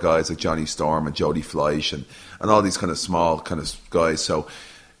smaller guys like Johnny Storm and Jody Fleisch and all these kind of small kind of guys. So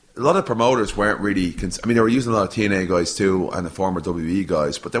a lot of promoters weren't really they were using a lot of TNA guys too and the former WWE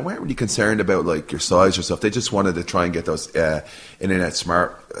guys, but they weren't really concerned about like your size or stuff. They just wanted to try and get those internet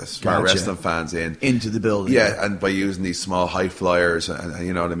smart Gotcha. wrestling fans Into the building. yeah, and by using these small high flyers and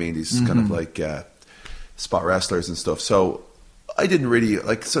you know what I mean, these kind of like spot wrestlers and stuff. So I didn't really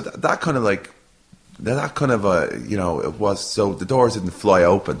like that kind of it was, so the doors didn't fly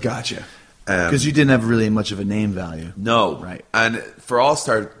open. Gotcha. Because you didn't have really much of a name value. No. Right. And for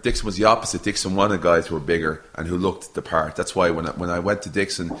All-Star, Dixon was the opposite. Dixon wanted guys who were bigger and who looked the part. That's why when I went to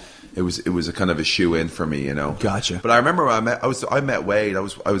Dixon, it was a kind of a shoe-in for me, Gotcha. But I remember I met Wade. I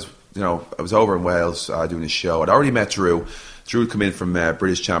was over in Wales doing a show. I'd already met Drew. Drew had come in from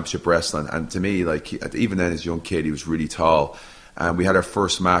British Championship Wrestling, and to me, like even then as a young kid, he was really tall. And we had our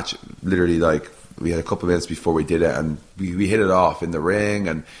first match literally like we had a couple of minutes before we did it, and we hit it off in the ring,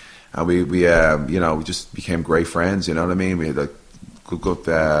 and we we just became great friends. You know what I mean? We had like good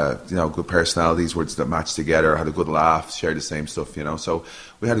personalities, words that matched together, had a good laugh, shared the same stuff. So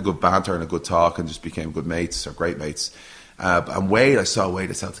we had a good banter and a good talk, and just became good mates or great mates. And Wade, I saw Wade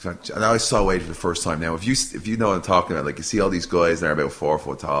at Celtic, and I saw Wade for the first time. Now, if you know what I'm talking about, like you see all these guys and they're about 4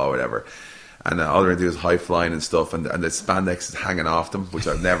 foot tall or whatever. And all they're going to do is high flying and stuff, and the spandex is hanging off them, which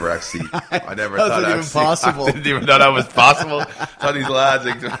I've never actually. I never That thought wasn't even possible. I didn't even know that was possible. I thought these lads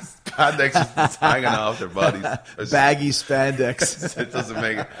like the spandex is just hanging off their bodies. Baggy spandex. It doesn't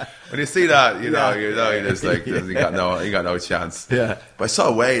make it. When you see that, you know, you're just like, you got no chance. Yeah. But I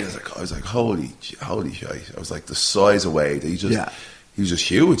saw Wade. I was like, holy shit! I was like the size of Wade. He was just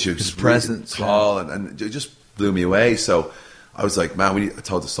huge. He was just presence, really tall, and it just blew me away. So I was like, man, I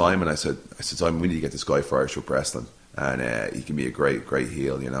told Simon, I said, Simon, we need to get this guy for Irish Foot Wrestling, and he can be a great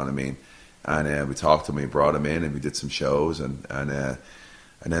heel. You know what I mean? And we talked to him, we brought him in, and we did some shows, and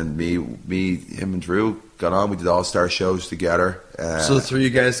then me, him, and Drew got on. We did all-star shows together. So the three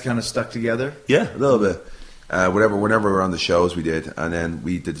of you guys kind of stuck together? Yeah, a little bit. Whenever we were on the shows, we did, and then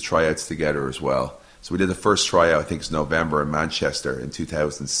we did the tryouts together as well. So we did the first tryout, I think it's November in Manchester in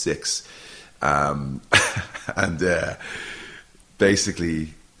 2006, and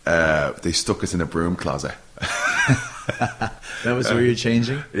basically they stuck us in a broom closet. That was where you're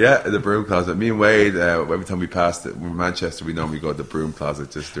changing? Yeah, the broom closet. Me and Wade, every time we passed it, in Manchester, we normally go to the broom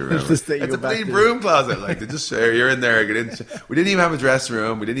closet just to remember. Just that you It's a go back bleeding to- broom closet. Like, they just you're in there. Get in. We didn't even have a dressing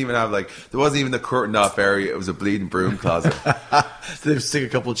room. We didn't even have, like, there wasn't even a curtained off area. It was a bleeding broom closet. Did they stick a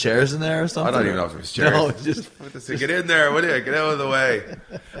couple chairs in there or I something? don't even know if it was chairs. No, just Get in there, will you? Get out of the way.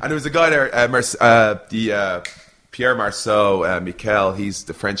 And there was a guy there, Pierre Marceau, Mikel. He's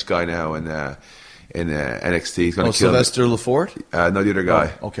the French guy now in NXT. He's going to kill Sylvester Lefort? no, the other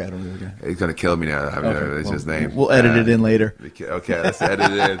guy. Oh, okay, I don't know the guy. He's going to kill me now. I haven't it's his name. We'll edit it in later. Okay, let's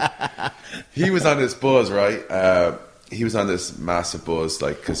edit it in. He was on this buzz, right? He was on this massive buzz,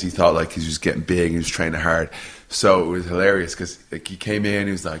 like, because he thought, like, he was getting big and he was training hard. So it was hilarious because, like, he came in,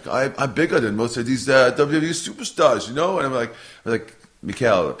 he was like, I'm bigger than most of these WWE superstars, you know? And I'm like,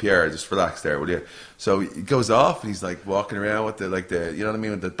 Mikel, Pierre, just relax there, will you? So he goes off and he's like walking around with the you know what I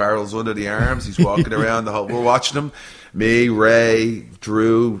mean, with the barrels under the arms. He's walking around we're watching him. Me, Ray,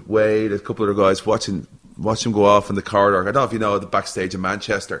 Drew, Wade, a couple of other guys watching him go off in the corridor. I don't know if you know the backstage in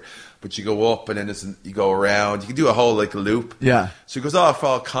Manchester, but you go up and then you go around. You can do a whole like loop. Yeah. So he goes off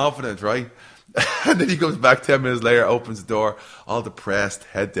all confident, right? And then he comes back 10 minutes later, opens the door, all depressed,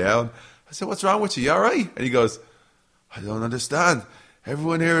 head down. I said, "What's wrong with you? You all right?" And he goes, "I don't understand.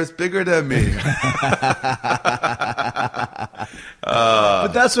 Everyone here is bigger than me." But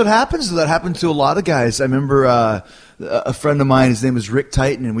that's what happens. That happened to a lot of guys. I remember a friend of mine, his name was Rick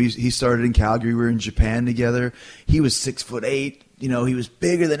Titan, and he started in Calgary. We were in Japan together. He was 6'8". You know, he was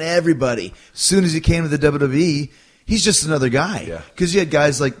bigger than everybody. As soon as he came to the WWE, he's just another guy. Yeah. Because you had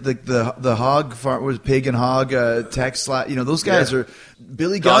guys like the hog farm, was Pig and Hog, Tex Slack. You know, those guys are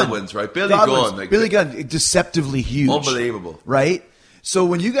Billy Gunn. Godwin's, right? Billy Gunn. Like, Billy Gunn, deceptively huge. Unbelievable. Right? So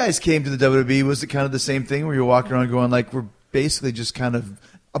when you guys came to the WWE, was it kind of the same thing where you're walking around going like, we're basically just kind of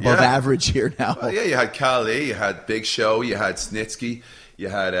above average here now? Well, yeah, you had Khali, you had Big Show, you had Snitsky, you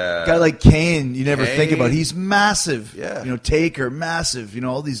had A guy like Kane, you never think Kane. about. He's massive. Yeah. You know, Taker, massive. You know,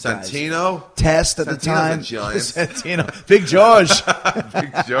 all these guys. Santino. Test at the Santino's time. a giant. Santino. Big George.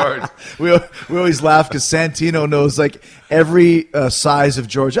 Big George. we always laugh because Santino knows like every size of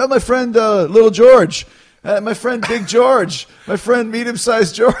George. Oh, my friend Little George. My friend Big George. My friend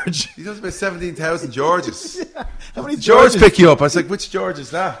medium-sized George. He knows about 17,000 Georges. How many George Georges? pick you up. I was like, which George is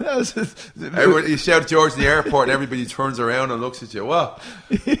that? Everyone, Everyone, you shout George in the airport and everybody turns around and looks at you. What?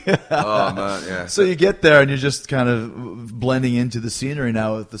 Yeah. Oh, man, yeah. So you get there and you're just kind of blending into the scenery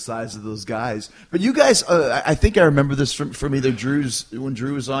now with the size of those guys. But you guys, I think I remember this from either when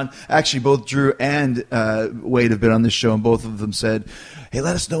Drew was on. Actually, both Drew and Wade have been on this show, and both of them said, "Hey,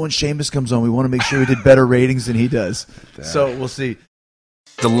 let us know when Sheamus comes on. We want to make sure we did better ratings than he does." So we'll see.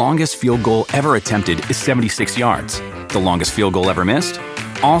 The longest field goal ever attempted is 76 yards. The longest field goal ever missed?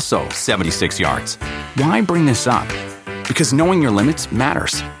 Also 76 yards. Why bring this up? Because knowing your limits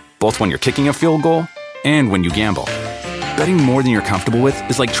matters, both when you're kicking a field goal and when you gamble. Betting more than you're comfortable with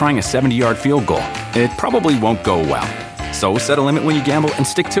is like trying a 70-yard field goal. It probably won't go well. So set a limit when you gamble and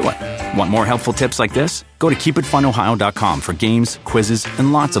stick to it. Want more helpful tips like this? Go to keepitfunohio.com for games, quizzes,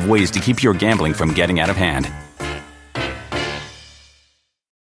 and lots of ways to keep your gambling from getting out of hand.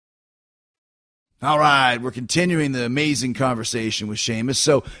 All right, we're continuing the amazing conversation with Sheamus.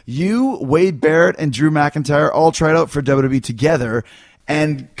 So you, Wade Barrett, and Drew McIntyre all tried out for WWE together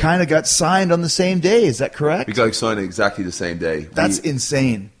and kind of got signed on the same day. Is that correct? We got signed exactly the same day. That's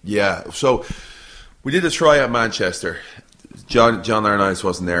insane. Yeah. So we did a tryout in Manchester. John Laurinaitis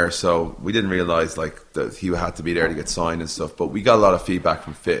wasn't there, so we didn't realize like that he had to be there to get signed and stuff. But we got a lot of feedback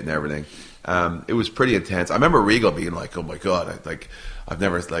from Fit and everything. It was pretty intense. I remember Regal being like, "Oh my god, I've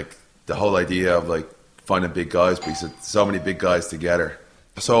never like." The whole idea of like finding big guys, but he said so many big guys together.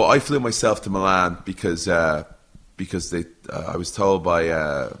 So I flew myself to Milan because I was told by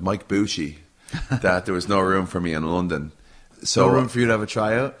Mike Bucci that there was no room for me in London. So No room for you to have a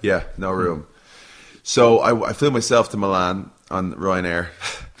tryout? Yeah, no room. So I flew myself to Milan on Ryanair.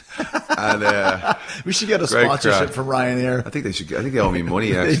 And We should get a great sponsorship crack. from Ryanair. I think they owe me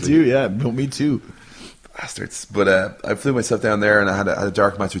money They actually. do, yeah. No, me too. Bastards. But I flew myself down there and I had a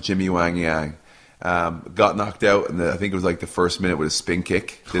dark match with Jimmy Wang Yang. Got knocked out, and I think it was like the first minute with a spin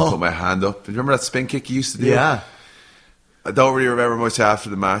kick. Didn't put my hand up. Do you remember that spin kick you used to do? Yeah. I don't really remember much after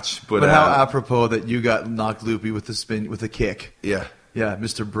the match. But But how apropos that you got knocked loopy with the spin, with a kick. yeah. Yeah,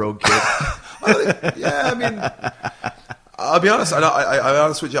 Mr. Brogue kick. Yeah, I mean, I'll be honest. I'm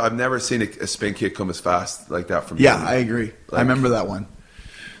honest with you. I've never seen a spin kick come as fast like that from Yeah, Jimmy. I agree. I Like- remember that one.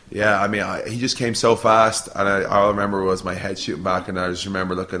 Yeah, I mean, he just came so fast, and all I remember was my head shooting back, and I just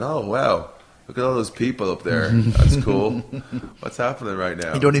remember looking, oh, wow. Look at all those people up there. That's cool. What's happening right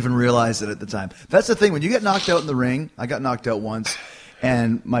now? You don't even realize it at the time. That's the thing. When you get knocked out in the ring, I got knocked out once,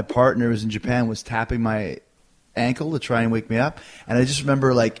 and my partner was in Japan, was tapping my ankle to try and wake me up. And I just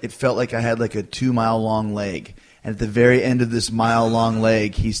remember, like, it felt like I had like a 2-mile long leg. And at the very end of this mile-long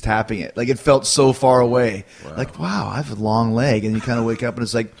leg, he's tapping it. Like, it felt so far away. Wow. Like, wow, I have a long leg. And you kind of wake up and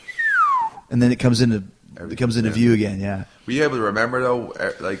it's like, and then it comes into view again, yeah. Were you able to remember, though?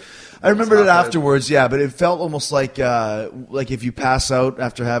 Like, I remembered it afterwards, yeah, but it felt almost like if you pass out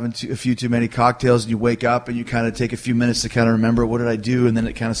after having a few too many cocktails and you wake up and you kind of take a few minutes to kind of remember what did I do, and then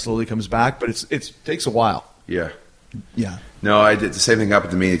it kind of slowly comes back, but it takes a while. Yeah. Yeah. No, I did. The same thing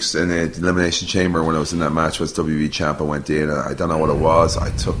happened to me in the Elimination Chamber when I was in that match. Was WWE champ. I went in. I don't know what it was. I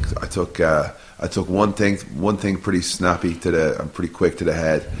took one thing pretty snappy and pretty quick to the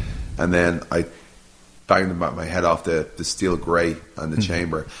head, and then I banged my head off the steel grate on the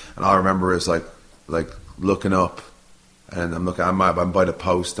chamber. And all I remember is like looking up, and I'm by the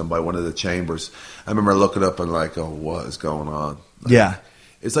post and by one of the chambers. I remember looking up and like, oh, what is going on? Like, yeah.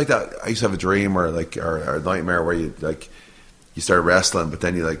 It's like that. I used to have a dream or a nightmare where you start wrestling, but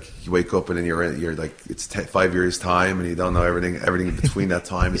then you wake up and then you're like it's 5 years time and you don't know everything in between that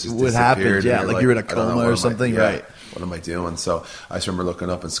time is just what happened? Yeah, like you're in a coma or something, right? What am I doing? So I just remember looking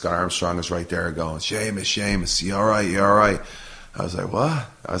up and Scott Armstrong is right there going, Sheamus, you all right? I was like, what?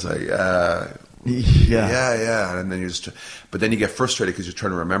 I was like, yeah. And then but then you get frustrated because you're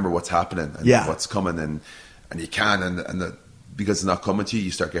trying to remember what's happening and what's coming and you can because it's not coming to you,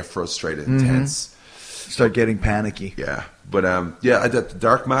 you start getting frustrated and tense. Start getting panicky. Yeah. But I did the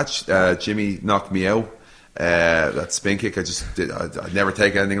dark match. Jimmy knocked me out. That spin kick, I'd never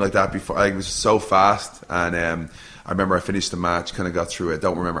taken anything like that before. It was so fast. And I remember I finished the match, kind of got through it.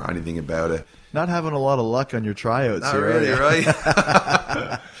 Don't remember anything about it. Not having a lot of luck on your tryouts. Not here, really,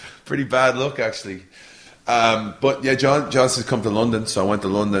 right? Pretty bad luck, actually. But yeah, Johnson's come to London, so I went to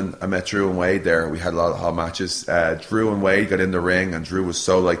London. I met Drew and Wade there. We had a lot of hot matches. Drew and Wade got in the ring, and Drew was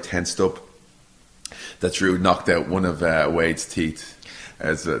so tensed up that Drew knocked out one of Wade's teeth.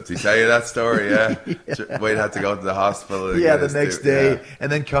 Did he tell you that story? Yeah. Wade had to go to the hospital. Yeah, the next day,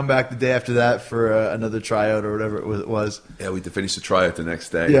 and then come back the day after that for another tryout or whatever it was. Yeah, we finished the tryout the next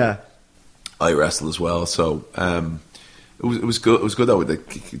day. Yeah, I wrestled as well, so it was good. It was good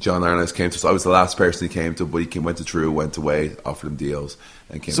that John Arnaz came to us. I was the last person he came to, but he went to Drew, went to Wade, offered him deals,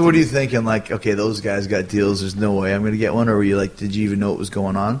 and came. So what are you thinking? Like, okay, those guys got deals. There's no way I'm going to get one. Or were you like, did you even know what was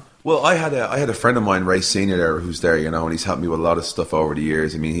going on? Well, I had a friend of mine, Ray Senior, there, who's there, and he's helped me with a lot of stuff over the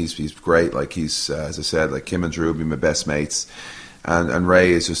years. I mean, he's great. Like he's, as I said, like Kim and Drew be my best mates, and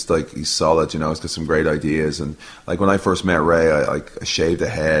Ray is just like he's solid. He's got some great ideas. And like when I first met Ray, I shaved a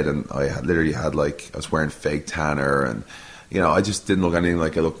head, and I literally had I was wearing fake tanner, and I just didn't look anything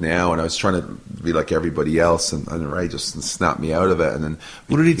like I look now. And I was trying to be like everybody else, and Ray just snapped me out of it. And then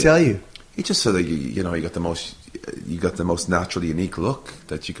what did he tell you? He just said that you got the most naturally unique look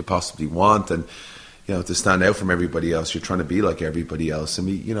that you could possibly want, and to stand out from everybody else, you're trying to be like everybody else. And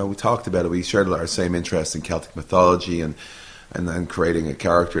we talked about it. We shared our same interest in Celtic mythology and then creating a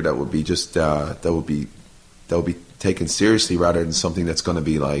character that would be just that would be taken seriously rather than something that's going to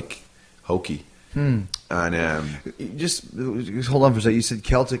be like hokey. And just hold on for a second. You said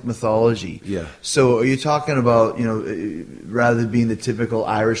Celtic mythology. Yeah. So are you talking about rather than being the typical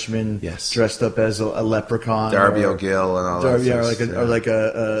Irishman dressed up as a leprechaun, Darby O'Gill and all that? Yeah, or like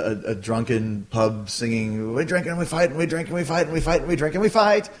a drunken pub singing, "We drink and we fight, and we drink and we fight, and we fight, and we drink and we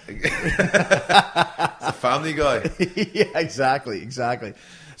fight." It's a Family Guy. Yeah, exactly.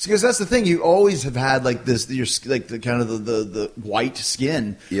 Because that's the thing, you always have had like this, like the kind of the white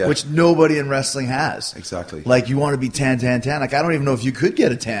skin, which nobody in wrestling has. Exactly. Like you want to be tan. Like I don't even know if you could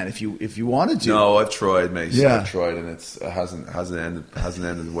get a tan if you wanted to. No, I've tried, mate. Yeah. I've tried, and it hasn't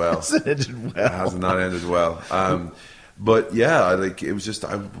ended well. It has not ended well. But yeah, it was just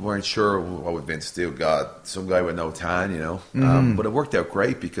I weren't sure what would Vince do. God, some guy with no tan, But it worked out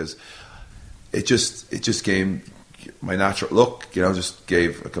great because it just gave my natural look, just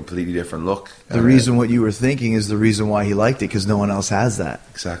gave a completely different look. The reason what you were thinking is the reason why he liked it, because no one else has that.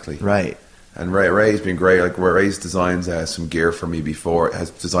 Exactly. Right. And Ray's been great. Like Ray's designs some gear for me before,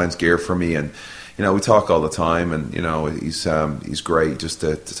 designs gear for me, and we talk all the time, and he's great just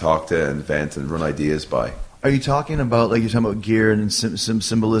to talk to and vent and run ideas by. Are you talking about gear and some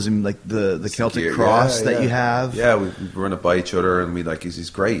symbolism, like the Celtic gear, cross that you have? Yeah, we run it by each other, and he's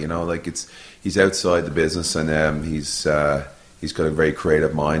great. He's outside the business, and he's got a very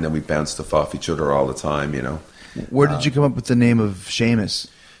creative mind, and we bounce stuff off each other all the time. Where did you come up with the name of Sheamus?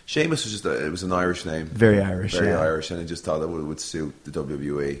 Sheamus was it was an Irish name, very Irish, Irish, and I just thought that would suit the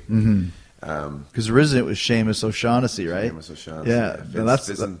WWE. Mm-hmm. Because originally it was Seamus O'Shaughnessy, right? Seamus O'Shaughnessy. Yeah,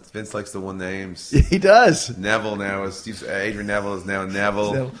 Vince likes the one names. he does. Neville now is Adrian Neville is now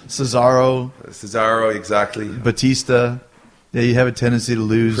Neville. Cesaro, exactly. Batista. Yeah, you have a tendency to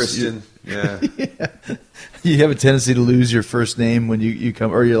lose. Christian. Yeah. You have a tendency to lose your first name when you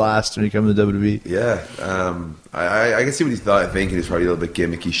come, or your last when you come to WWE. Yeah, I can see what he's thinking. He's probably a little bit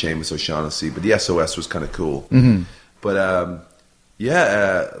gimmicky, Seamus O'Shaughnessy, but the SOS was kind of cool. Mm-hmm. But we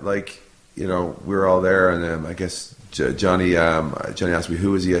were all there, and I guess Johnny asked me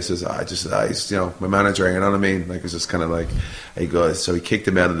who was he. I says he's my manager. You know what I mean? Like, it was just kind of like, he goes, so he kicked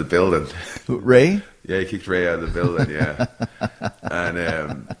him out of the building. Ray? Yeah, he kicked Ray out of the building. Yeah,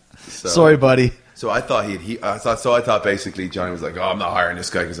 and sorry, buddy. So I thought I thought basically Johnny was like, oh, I'm not hiring this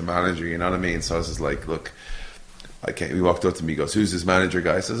guy because I'm a manager. You know what I mean? So I was just like, look, I can't. He walked up to me, he goes, who's this manager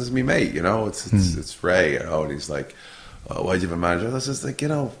guy? I says, it's me, mate. You know, it's Ray. You know, and he's like, oh, why do you have a manager? I was just like, we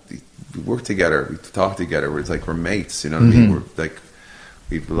work together, we talk together. We're mates. You know what I mean? We're like,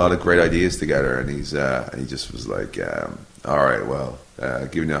 we have a lot of great ideas together. And he just was like, all right, well,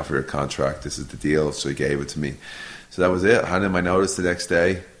 give me an offer of a contract. This is the deal. So he gave it to me. So that was it. I handed in my notice the next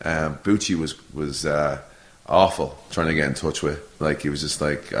day. Bucci was awful trying to get in touch with. Like, he was just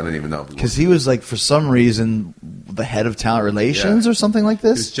like, I don't even know. Because he was like, for some reason, the head of talent relations or something like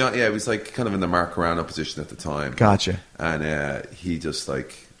this? It was like kind of in the Mark Carrano position at the time. Gotcha. And he just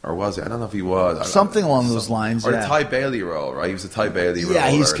like, or was it? I don't know if he was. Something along those lines, Or the Ty Bailey role, right? He was a Ty Bailey role.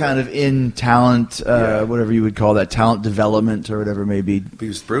 Yeah, he's kind of in talent, whatever you would call that, talent development or whatever it may be. But he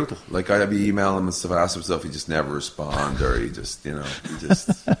was brutal. Like, I'd be emailing him and stuff, ask him stuff, he just never respond, or he's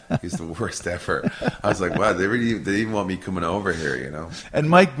the worst ever. I was like, wow, they even want me coming over here, you know? And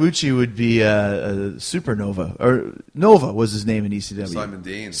Mike Bucci would be a Supernova, or Nova was his name in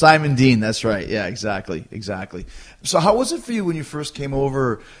ECW. Simon Dean, that's right. Yeah, exactly. So how was it for you when you first came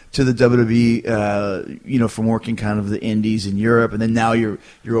over to the WWE, from working kind of the indies in Europe, and then now you're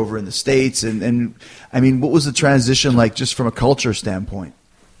over in the States, and I mean, what was the transition like just from a culture standpoint?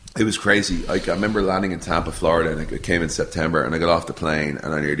 It was crazy. Like, I remember landing in Tampa, Florida, and it came in September, and I got off the plane,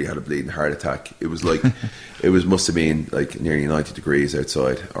 and I nearly had a bleeding heart attack. It was like, must have been like nearly 90 degrees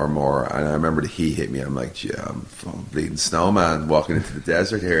outside or more, and I remember the heat hit me. I'm like, yeah, I'm a bleeding snowman walking into the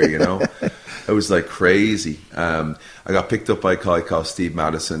desert here, you know? It was like crazy. I got picked up by a guy called Steve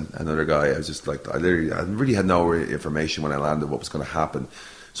Madison, another guy. I was just like, I really had no information when I landed what was going to happen.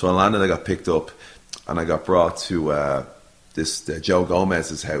 So I landed, I got picked up, and I got brought to Joe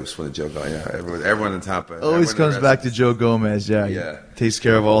Gomez's house. Everyone in Tampa always comes back to Joe Gomez. Yeah, takes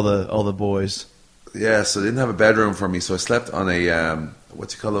care of all the boys. Yeah, so they didn't have a bedroom for me, so I slept on a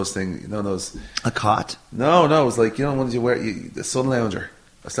what you call those things? You know those? A cot? No, it was like, ones you wear, the sun lounger.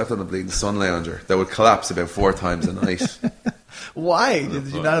 I slept on the bleeding sun lounger that would collapse about 4 times a night. Why? Did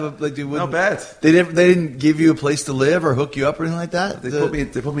you not have no bed? They didn't give you a place to live or hook you up or anything like that? They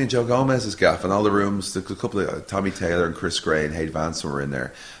put me in Joe Gomez's gaff, and all the rooms. A couple of Tommy Taylor and Chris Gray and Hayde Vanson were in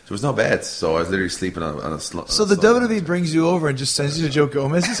there. There was no beds, so I was literally sleeping on a So the WWE brings you over and just sends you to Joe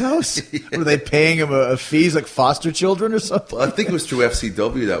Gomez's house? Yeah. Were they paying him a fees like foster children or something? Well, I think it was through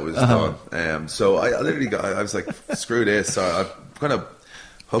FCW that was done. So I literally I was like, screw this. So I kind of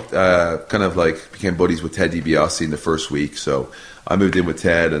hooked, became buddies with Ted DiBiase in the first week. So I moved in with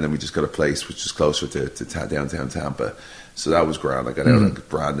Ted, and then we just got a place which is closer to downtown Tampa. So that was grand. I got out of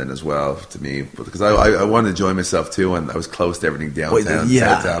Brandon as well to me, because I wanted to enjoy myself too, and I was close to everything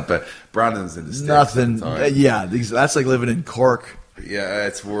downtown. But Brandon's in the States. Nothing. That's like living in Cork. Yeah,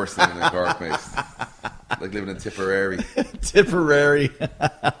 it's worse than living in Cork, mate. Like living in Tipperary. Tipperary.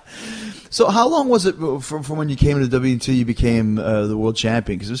 So how long was it from when you came to WWE until you became the world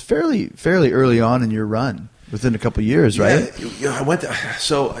champion? Because it was fairly early on in your run. Within a couple of years, right? Yeah, I went.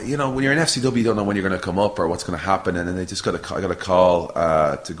 So when you're in FCW, you don't know when you're going to come up or what's going to happen, and then I got a call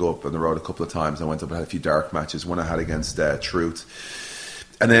to go up on the road a couple of times. I went up and had a few dark matches. One I had against Truth,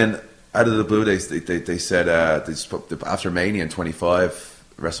 and then out of the blue, they said after Mania in 25,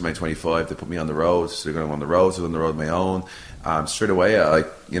 WrestleMania 25, they put me on the road. So they're going to go on the road. So on the road on my own. Straight away,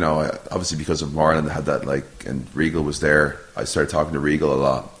 obviously because of Marlon had that, and Regal was there. I started talking to Regal a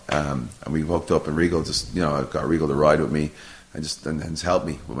lot. And we hooked up, and Regal just, I got Regal to ride with me and just helped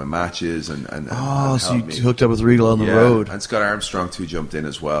me with my matches and so you hooked up with Regal on the road. And Scott Armstrong too jumped in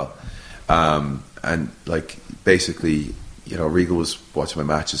as well. Basically, Regal was watching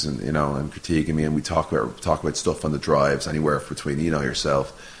my matches and critiquing me, and we talk about stuff on the drives, anywhere between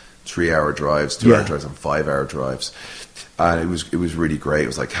yourself, 3-hour drives, 2-hour drives, and 5-hour drives. And it was really great. It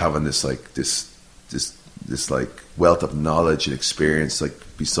was like having this wealth of knowledge and experience,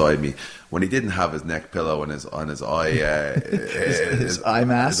 beside me. When he didn't have his neck pillow and his eye, his eye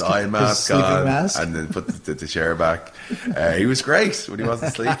mask, his eye mask, his sleeping on, mask, and then put the chair back. He was great when he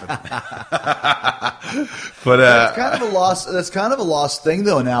wasn't sleeping. But that's kind of a lost. That's kind of a lost thing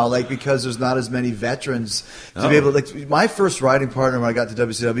though now, like because there's not as many veterans to be able to. Like my first riding partner when I got to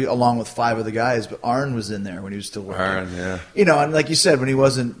WCW, along with 5 other guys, but Arn was in there when he was still working. Arn, yeah. You know, and like you said, when he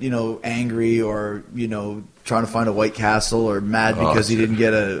wasn't, angry or trying to find a White Castle or mad because he didn't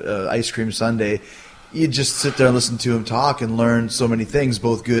get a ice cream sundae. You just sit there and listen to him talk and learn so many things,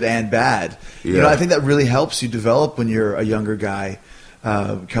 both good and bad. Yeah. I think that really helps you develop when you're a younger guy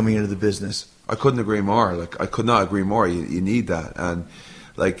coming into the business. I couldn't agree more. Like I could not agree more. You need that. And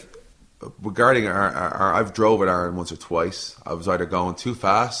like regarding our I've drove with Aaron once or twice. I was either going too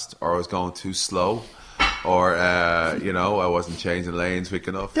fast or I was going too slow. Or, I wasn't changing lanes quick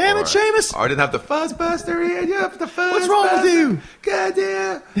enough. Damn it, Seamus! Or I didn't have the fast bastard here. You have the fast. What's wrong with you? God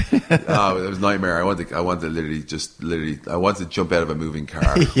damn! It was a nightmare. I wanted to jump out of a moving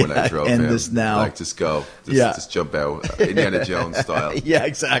car when I drove end him. this now. Like, just go. Just jump out. Indiana Jones style. Yeah,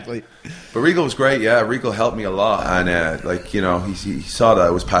 exactly. But Regal was great. Yeah, Regal helped me a lot. And, he saw that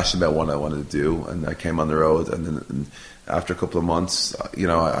I was passionate about what I wanted to do. And I came on the road. And then after a couple of months,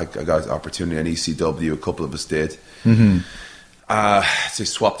 I got an opportunity on ECW. A couple of us did. Mm-hmm. So they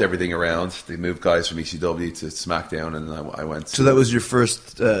swapped everything around. They moved guys from ECW to SmackDown, and I went. So that was your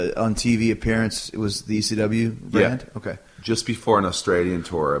first on TV appearance. It was the ECW brand. Yeah. Okay. Just before an Australian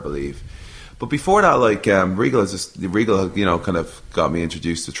tour, I believe. But before that, Regal kind of got me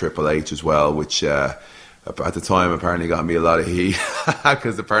introduced to Triple H as well, which at the time apparently got me a lot of heat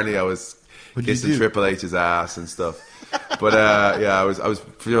because apparently I was kissing Triple H's ass and stuff. But I was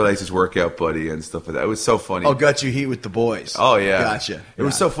Triple H's workout buddy and stuff like that. It was so funny. Oh, got you heat with the boys. Oh yeah, gotcha. It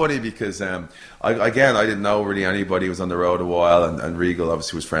was so funny because I didn't know really anybody. He was on the road a while, and Regal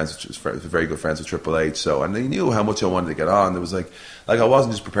obviously was very good friends with Triple H. So and they knew how much I wanted to get on. There was like I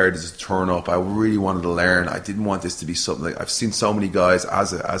wasn't just prepared to just turn up. I really wanted to learn. I didn't want this to be something like I've seen so many guys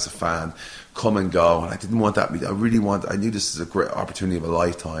as a fan come and go, and I didn't want that. I knew this is a great opportunity of a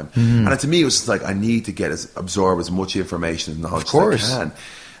lifetime, and to me it was just like I need to absorb as much information and knowledge as I can.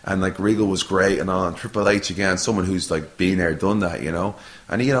 And Regal was great and all, and Triple H again, someone who's been there, done that,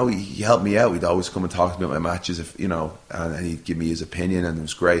 and he helped me out. He'd always come and talk to me about my matches, and he'd give me his opinion, and it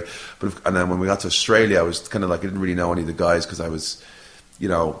was great. And then when we got to Australia, I was kind of I didn't really know any of the guys because I was. We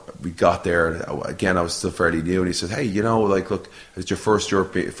got there again. I was still fairly new, and he said, "Hey, look, it's your first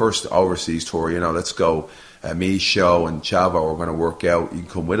overseas tour. Let's go. Me, Show, and Chavo are going to work out. You can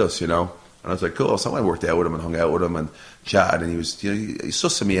come with us, And I was like, "Cool." So I worked out with him and hung out with him and chatted, and he was, he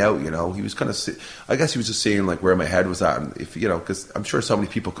sussing me out. He was kind of, I guess he was just seeing where my head was at, and if because I'm sure so many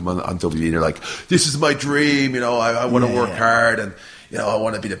people come on WWE and they're like, "This is my dream. I want to work hard, and I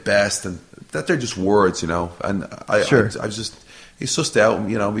want to be the best," and that they're just words, And I was just. He sussed out,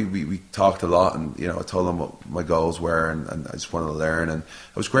 we talked a lot, and I told him what my goals were, and I just wanted to learn, and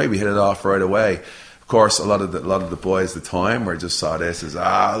it was great. We hit it off right away. Of course, a lot of the boys at the time were just saw this as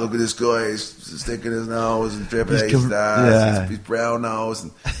look at this guy, he's sticking his nose and dripping his ass, his brown nose,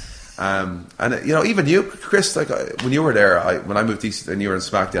 and even you, Chris, when you were there, when I moved to ECW and you were in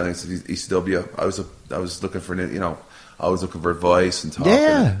SmackDown in ECW, I was looking for I was looking for advice and talking.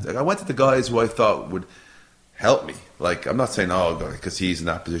 Yeah. I went to the guys who I thought would help me. I'm not saying because he's in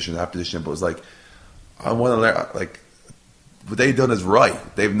that position, but it was I want to learn. What they've done is right.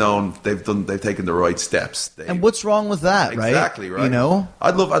 They've taken the right steps. And what's wrong with that, right? Exactly right.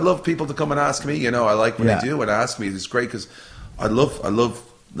 I'd love people to come and ask me. I like when they do and ask me. It's great because I love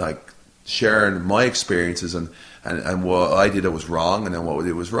sharing my experiences and what I did that was wrong, and then what I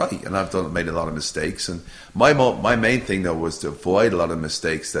did was right. And I've made a lot of mistakes. And my main thing though was to avoid a lot of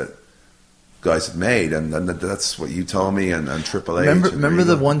mistakes that guys had made, and that's what you told me, and Triple H. Remember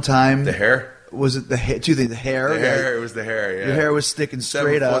the one time the hair? Was it the hair? Two things: the hair. The hair. It was the hair. Yeah. Your hair was sticking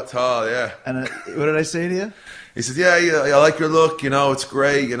straight 7 up. foot tall. Yeah. And what did I say to you? He said, "Yeah, I like your look. It's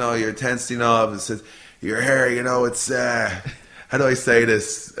great. Your intensity knob." He said, "Your hair. It's how do I say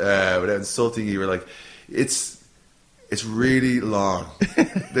this without insulting you?" You were like, "It's really long."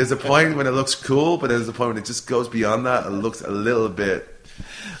 There's a point when it looks cool, but there's a point when it just goes beyond that. It looks a little bit.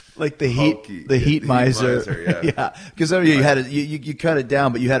 Like the heat miser. Yeah. Because you had it, you cut it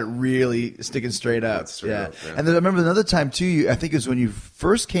down, but you had it really sticking straight up. Yeah. And then I remember another time too. I think it was when you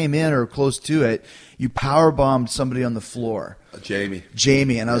first came in or close to it. You power bombed somebody on the floor. Jamie,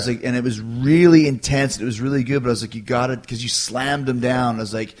 and I was and it was really intense. It was really good, but I was like, you got to, because you slammed him down. I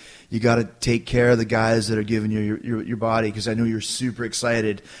was like, you got to take care of the guys that are giving you your body, because I know you're super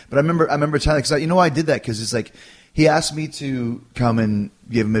excited. But I remember telling, because I did that because it's like, he asked me to come and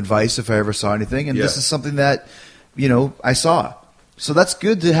give him advice if I ever saw anything, and this is something that, I saw. So that's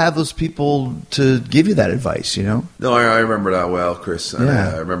good to have those people to give you that advice, No, I remember that well, Chris. And,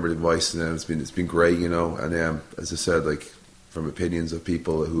 Yeah. I remember the advice, and it's been great, And as I said, like from opinions of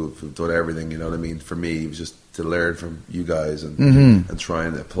people who've done everything, you know what I mean. For me, it was just to learn from you guys and try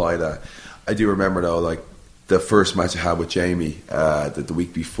and apply that. I do remember though, like the first match I had with Jamie the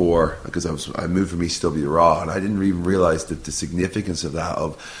week before, because I moved from ECW to Raw, and I didn't even realize the significance of that.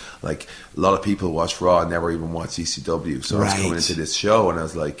 Of like a lot of people watch Raw and never even watch ECW, so I was coming into this show and I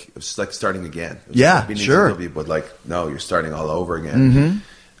was like, it was like starting again. It was like being sure. ECW, but like no, you're starting all over again.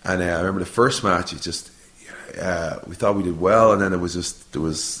 And I remember the first match, it just we thought we did well, and then there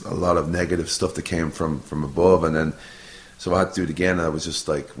was a lot of negative stuff that came from above, and then. So I had to do it again, and I was just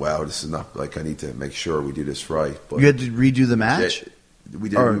like, "Wow, this is not like I need to make sure we do this right." But You had to redo the match? we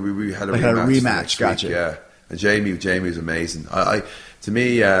did. We had a like rematch. a rematch, the gotcha. next week, yeah. And Jamie was amazing. To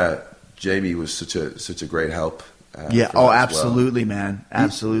me, Jamie was such a great help. Yeah. for Oh, that as absolutely, well. man.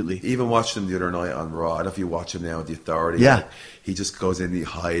 Absolutely. Even watched him the other night on Raw. I don't know if you watch him now at the Authority. Yeah. Like, he just goes in, he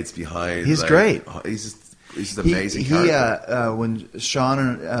hides behind. He's great. He's just an amazing character. When Sean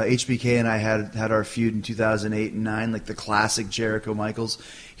and HBK and I had our feud in 2008 and 9, like the classic Jericho Michaels,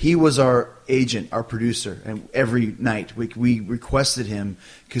 he was our agent, our producer, and every night we requested him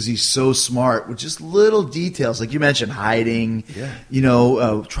because he's so smart with just little details, like you mentioned, hiding.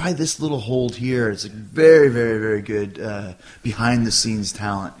 Yeah. Try this little hold here. It's like very, very, very good behind the scenes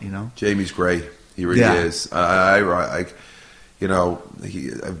talent. Jamie's great. He really is. I've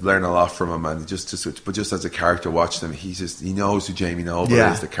learned a lot from him, and just as a character, watching him, he knows who Jamie Noble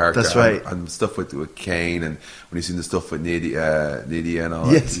is, the character. That's right. And stuff with Kane, and when he's in the stuff with Nydia and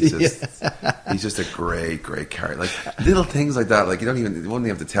all Yes, that, he's just a great character. Like little things like that, like you wouldn't even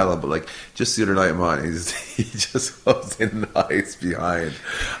have to tell him, but like just the other night, man, he just goes in and hides behind.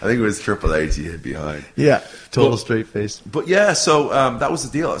 I think it was Triple H he hid behind. Yeah, total straight face. But yeah, so that was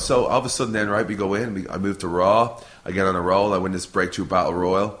the deal. So all of a sudden, then I moved to Raw. I get on a roll. I win this breakthrough battle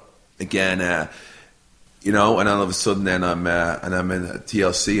royal again, and all of a sudden, then I'm in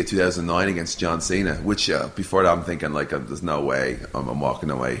TLC at 2009 against John Cena. Which before that, I'm thinking like, there's no way I'm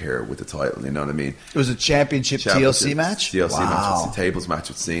walking away here with the title. You know what I mean? It was a championship TLC match. TLC Wow. match. It's a tables match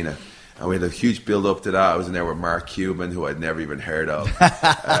with Cena. And we had a huge build up to that. I was in there with Mark Cuban, who I'd never even heard of.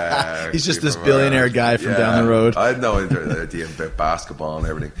 He's just this billionaire guy from down the road. I had no idea about basketball and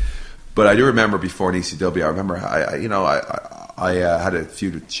everything. But I do remember before in ECW, I remember I had a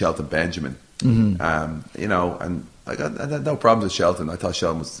feud with Shelton Benjamin, and I had no problems with Shelton. I thought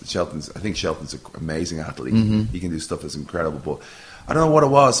Shelton's an amazing athlete. He can do stuff that's incredible. But I don't know what it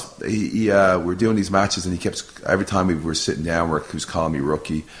was. We were doing these matches, and he kept every time we were sitting down, he was calling me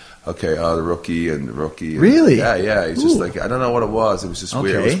rookie. Okay, the rookie and the rookie. Really? Yeah. He's just like, I don't know what it was. It was just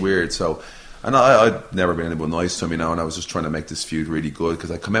weird. It was weird. So. And I'd never been able to nice to him, and I was just trying to make this feud really good because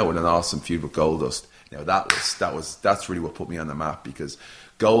I come out with an awesome feud with Goldust. That's really what put me on the map, because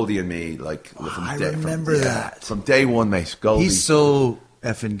Goldie and me, like, from day one, mate. Goldie, he's so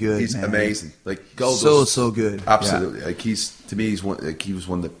effing good. He's man. amazing. Like Goldust, so good. Absolutely. Yeah. Like he was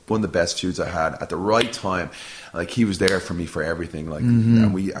one of the best feuds I had at the right time. Like he was there for me for everything. Like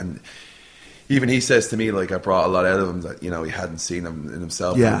and even he says to me, like, I brought a lot out of him that, he hadn't seen him in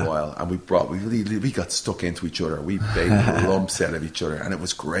himself for a while. And we got stuck into each other. We made lumps out of each other. And it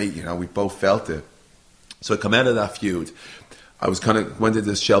was great, we both felt it. So I come out of that feud. I was went to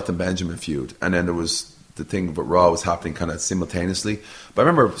this Shelton Benjamin feud. And then there was the thing with Raw was happening kind of simultaneously. But I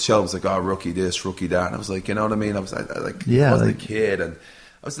remember Shelton was like, oh, rookie this, rookie that. And I was like, you know what I mean? I was like, I wasn't a kid. And I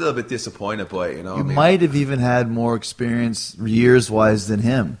was a little bit disappointed by it, You might have even had more experience years-wise than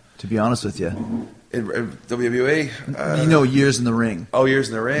him, to be honest with you. In WWE? Years in the ring. Oh, years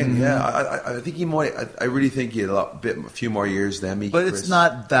in the ring, yeah. I think he might. I really think he had a few more years than me. But Chris. it's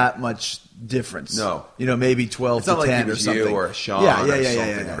not that much difference. No. Maybe 12 it's to not 10 like it was or something. you or Sean or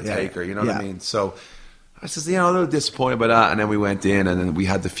something or Taker, you know what I mean? So I was just, a little disappointed by that. And then we went in and then we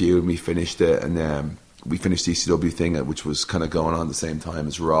had the feud and we finished it. And we finished the ECW thing, which was kind of going on at the same time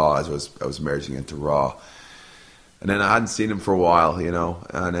as Raw, as I was merging into Raw. And then I hadn't seen him for a while,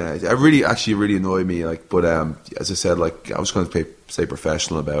 and it really annoyed me. But as I said, I was going to stay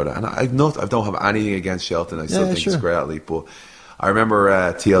professional about it. And I don't have anything against Shelton. I still think he's a great athlete. But I remember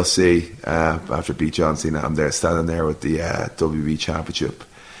TLC after beat John Cena. I'm there standing there with the WWE Championship,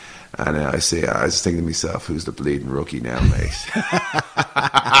 and I was just thinking to myself, "Who's the bleeding rookie now, mate?"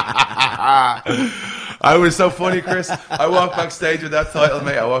 I was so funny, Chris. I walked backstage with that title,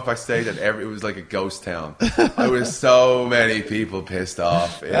 mate. I walked backstage and it was like a ghost town. There was so many people pissed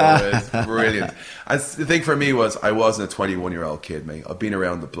off. It was brilliant. And the thing for me was I wasn't a 21-year-old kid, mate. I've been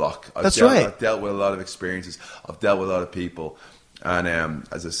around the block. I've dealt with a lot of experiences. I've dealt with a lot of people. And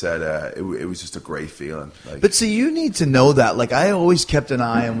as I said, it was just a great feeling. Like, but see, you need to know that. Like, I always kept an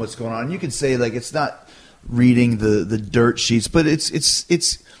eye on what's going on. You can say, like, it's not reading the dirt sheets, but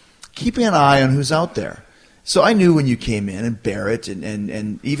it's keeping an eye on who's out there. So I knew when you came in, and Barrett,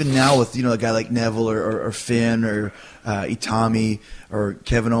 and even now with, you know, a guy like Neville or Finn or Itami or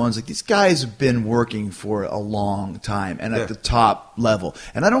Kevin Owens, like, these guys have been working for a long time and at the top level.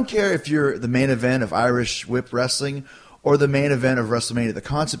 And I don't care if you're the main event of Irish Whip Wrestling or the main event of WrestleMania. The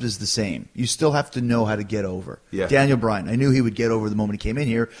concept is the same. You still have to know how to get over. Yeah. Daniel Bryan, I knew he would get over the moment he came in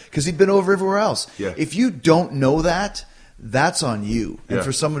here because he'd been over everywhere else. Yeah. If you don't know that, that's on you. And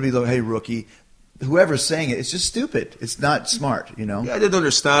for someone to be like, hey, rookie, whoever's saying it, it's just stupid. It's not smart, you know? Yeah, I didn't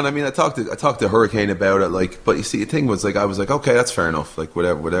understand. I mean, I talked to Hurricane about it, like, but you see, the thing was, like, I was like, okay, that's fair enough, like,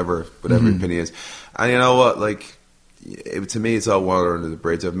 whatever your opinion is. And you know what, like, to me, it's all water under the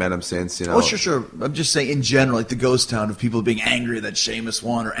bridge. I've met him since, you know. Oh, sure. I'm just saying, in general, like the ghost town of people being angry that Sheamus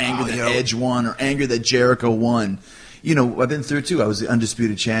won, or angry that Edge won, or angry that Jericho won. You know, I've been through it too. I was the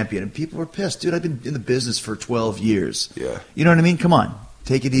undisputed champion, and people were pissed. Dude, I've been in the business for 12 years. Yeah. You know what I mean? Come on.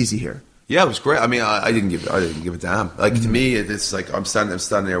 Take it easy here. Yeah, it was great. I mean, I didn't give a damn. Like, to me, it's like I'm standing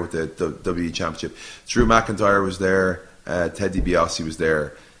there with the WWE Championship. Drew McIntyre was there. Ted DiBiase was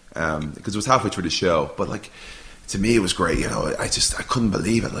there. Because it was halfway through the show. But, like, to me, it was great. You know, I couldn't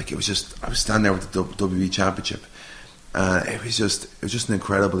believe it. Like, it was just, I was standing there with the WWE Championship. It was just an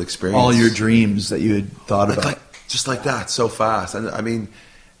incredible experience. All your dreams that you had thought about. Like, just like that, so fast. And I mean,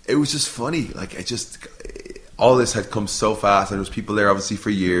 it was just funny. Like, all this had come so fast, and there was people there obviously for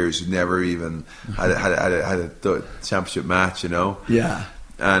years who never even had a championship match, you know. Yeah.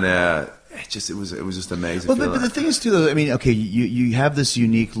 And it was just amazing. Well, but the thing is too, though, I mean, okay, you have this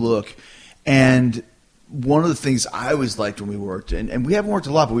unique look, and one of the things I always liked when we worked, and we haven't worked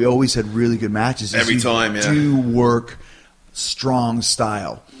a lot, but we always had really good matches. Every time, yeah. Do work strong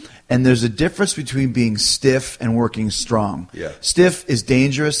style. And there's a difference between being stiff and working strong. Yeah. Stiff is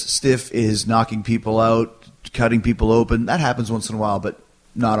dangerous. Stiff is knocking people out, cutting people open. That happens once in a while, but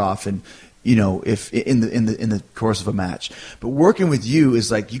not often. You know, if in the course of a match. But working with you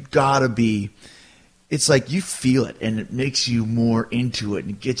is like, you gotta be. It's like you feel it, and it makes you more into it,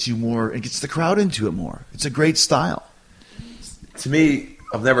 and it gets the crowd into it more. It's a great style. To me,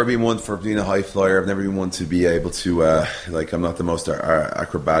 I've never been one for being a high flyer. I've never been one to be able to, like, I'm not the most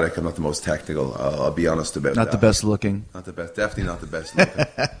acrobatic. I'm not the most technical. I'll be honest about that. Not the best looking. Not the best. Definitely not the best looking.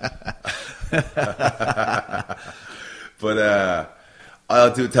 But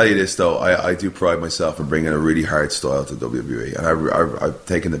I'll tell you this, though. I do pride myself in bringing a really hard style to WWE. And I've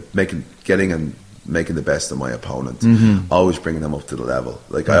taken making the best of my opponent. Always bringing them up to the level.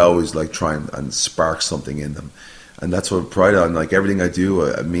 Like, I always like try and spark something in them. And that's what I pride on. Like, everything I do,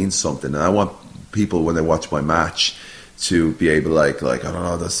 it means something. And I want people, when they watch my match, to be able to, like, I don't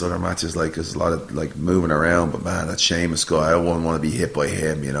know, this other matches, like, there's a lot of, like, moving around, but man, that Sheamus guy, I wouldn't want to be hit by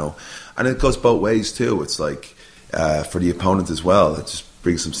him, you know. And it goes both ways too. It's like, for the opponent as well, it just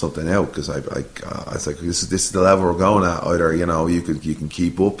brings them something out, because it's like, this is the level we're going at. Either, you know, you can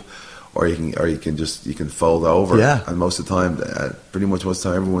keep up, or you can fold over. Yeah. And most of the time, pretty much most of the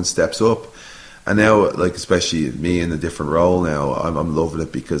time, everyone steps up. And now, like, especially me in a different role now, I'm loving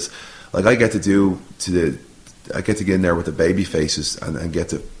it, because, like, I get to get in there with the baby faces and get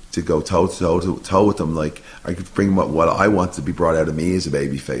to go toe with them. Like, I could bring what I want to be brought out of me as a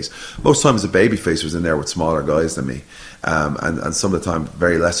baby face. Most times, a baby face was in there with smaller guys than me, and some of the time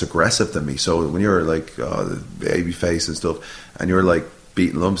very less aggressive than me. So when you're like the baby face and stuff, and you're like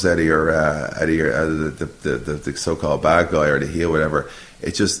beating lumps out of the so-called bad guy or the heel, whatever.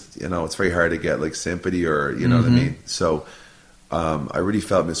 It just, you know, it's very hard to get, like, sympathy, or, you know what I mean? So I really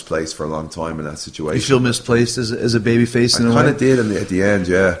felt misplaced for a long time in that situation. You feel misplaced as a babyface in a way? I kind of did at the end,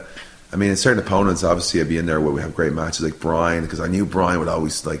 yeah. I mean, in certain opponents, obviously, I'd be in there where we have great matches, like Bryan, because I knew Bryan would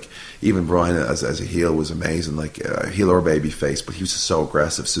always, like, even Bryan as a heel was amazing, like a heel or baby face, but he was just so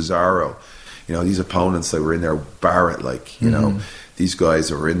aggressive. Cesaro, you know, these opponents that were in there, Barrett, like, you know, these guys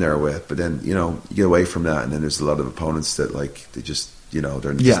that were in there with, but then, you know, you get away from that, and then there's a lot of opponents that, like, they just, you know,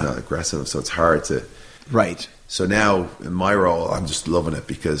 they're just not aggressive, so it's hard to. Right. So now, in my role, I'm just loving it,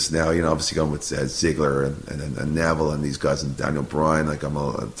 because now, you know, obviously going with Ziggler and Neville and these guys, and Daniel Bryan, like, I'm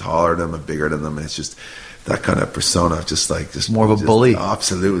taller than them, I'm bigger than them, and it's just that kind of persona of just more of a bully.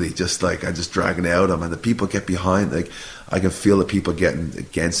 Absolutely, just like I just dragging out them, and the people get behind. Like I can feel the people getting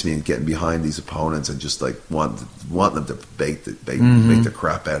against me and getting behind these opponents, and just like want them to bait the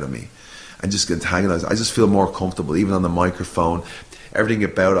crap out of me, and just antagonize. I just feel more comfortable, even on the microphone. Everything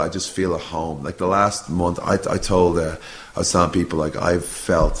about it, I just feel at home. Like the last month, I was telling people, like I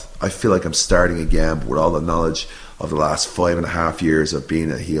feel like I'm starting again, but with all the knowledge of the last 5.5 years of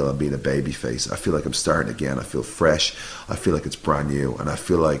being a heel and being a babyface. I feel like I'm starting again. I feel fresh. I feel like it's brand new, and I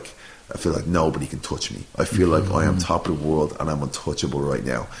feel like nobody can touch me. I feel like I am top of the world and I'm untouchable right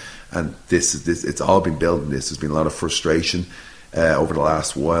now. And this it's all been building. There's been a lot of frustration over the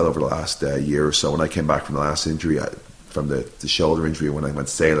last year or so. When I came back from the last injury, from the shoulder injury, when I went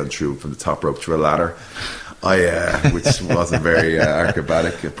sailing through from the top rope through a ladder, which wasn't very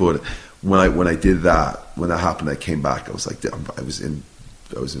acrobatic, but when I did that, when that happened, I came back. I was like, I was in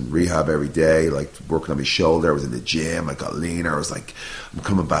rehab every day, like working on my shoulder. I was in the gym. I got leaner. I was like, I'm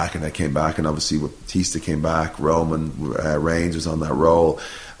coming back, and I came back, and obviously with Batista came back, Roman Reigns was on that role,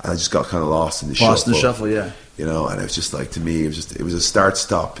 and I just got kind of lost in the shuffle. Yeah. You know, and it was just like, to me, it was a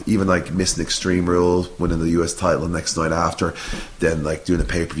start-stop. Even like missing Extreme Rules, winning the US title the next night after, then like doing a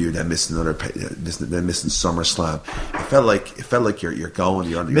pay-per-view, then missing SummerSlam. It felt like you're going.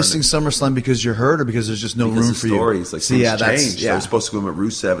 You're missing SummerSlam because you're hurt, or because there's just no room for stories, you. Like changed. I was supposed to go in with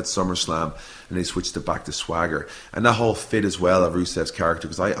Rusev at SummerSlam, and they switched it back to Swagger, and that whole fit as well of Rusev's character,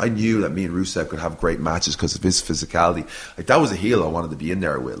 because I knew that me and Rusev could have great matches because of his physicality. Like that was a heel I wanted to be in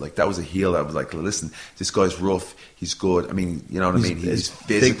there with. Like that was a heel I was like, listen, this guy's rough, he's good. I mean, you know what I mean? He's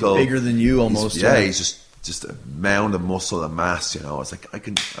physical, bigger than you almost. He's just a mound of muscle and mass. You know, it's like I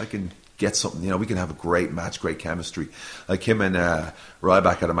can get something. You know, we can have a great match, great chemistry. Like him and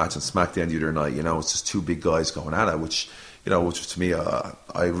Ryback had a match on SmackDown the other night. You know, it's just two big guys going at it, which to me,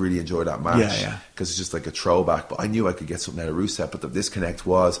 I really enjoyed that match because it's just like a throwback. But I knew I could get something out of Rusev. But the disconnect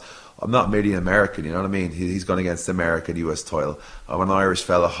was, I'm not merely an American. You know what I mean? He's gone against the American US title. I'm an Irish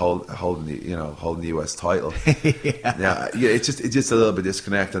fella holding the US title. It's just a little bit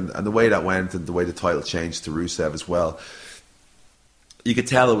disconnect, and the way that went, and the way the title changed to Rusev as well. You could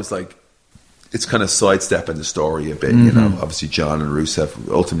tell it was like, it's kind of sidestepping the story a bit, you know. Obviously, John and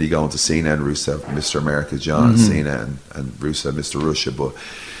Rusev ultimately going to Cena, and Rusev, Mr. America, John, Cena, and Rusev, Mr. Russia, but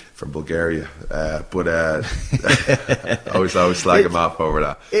from Bulgaria. I always slag him off over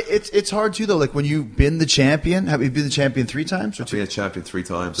that. It's hard too, though. Like when you've been the champion, have you been the champion 3 times? Or I've been a champion 3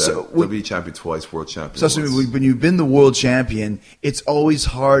 times. So WWE champion twice, world champion. So when you've been the world champion, it's always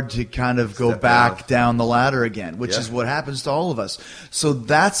hard to kind of go back down the ladder again, which is what happens to all of us. So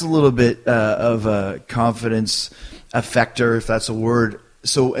that's a little bit of a confidence affector, if that's a word.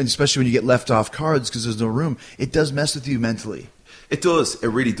 So, and especially when you get left off cards because there's no room, it does mess with you mentally. It does. It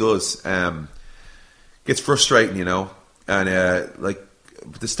really does. Gets frustrating, you know. And like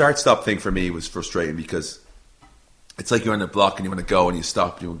the start-stop thing for me was frustrating because it's like you're on a block and you want to go and you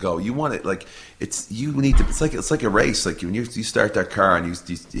stop and you go. You want it like it's like a race. Like when you start that car and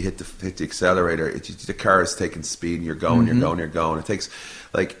you hit the accelerator, the car is taking speed and you're going. It takes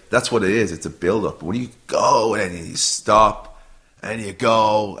that's what it is. It's a build-up. But when you go and then you stop and you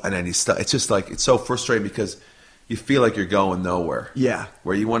go and then you stop, it's just like it's so frustrating because you feel like you're going nowhere. Yeah.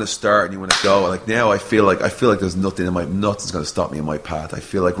 Where you want to start and you want to go. Like now I feel like there's nothing's going to stop me in my path. I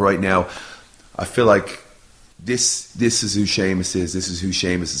feel like right now, this is who Sheamus is. This is who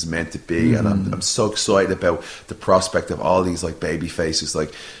Sheamus is meant to be. And I'm so excited about the prospect of all these like baby faces.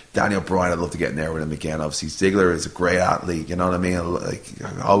 Like Daniel Bryan, I'd love to get in there with him again. Obviously Ziggler is a great athlete. You know what I mean? Like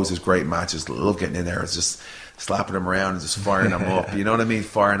always has great matches. Love getting in there. It's just slapping them around and just firing them up. You know what I mean?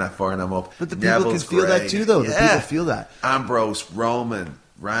 Firing them up. But the people can feel that too, though. The people feel that. Ambrose, Roman,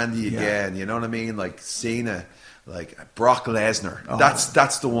 Randy again. You know what I mean? Like Cena, like Brock Lesnar. Oh,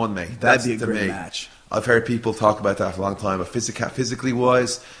 that's the one, mate. That'd be a great match. I've heard people talk about that for a long time. But physically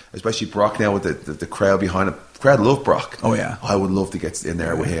wise, especially Brock now with the crowd behind him. The crowd love Brock. Oh, yeah. I would love to get in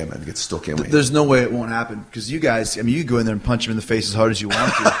there with him and get stuck in with him. There's no way it won't happen because you guys, I mean, you go in there and punch him in the face as hard as you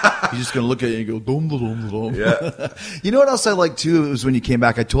want to. You're just going to look at it and go, dum, dum, dum. Yeah. You know what else I like, too? It was when you came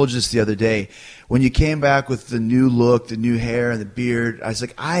back. I told you this the other day. When you came back with the new look, the new hair and the beard, I was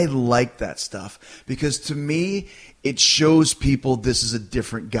like, I like that stuff because to me, it shows people this is a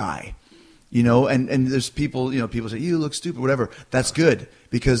different guy. You know, and there's people, you know, people say, you look stupid, whatever. That's good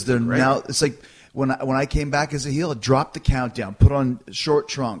because they're now, it's like, when I came back as a heel, I dropped the countdown, put on short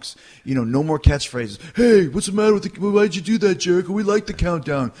trunks, you know, no more catchphrases. Hey, what's the matter with why'd you do that, Jericho? We like the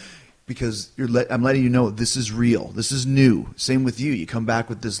countdown. Because I'm letting you know this is real. This is new. Same with you. You come back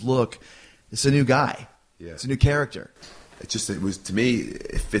with this look. It's a new guy. Yeah. It's a new character. it was, to me,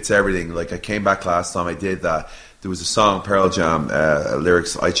 it fits everything. Like, I came back last time I did that. There was a song, Pearl Jam,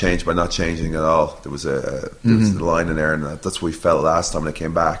 lyrics, I changed by not changing at all. There was a line in there, and that's what we felt last time when I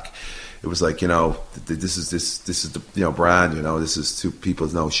came back. It was like, this is the brand, this is who people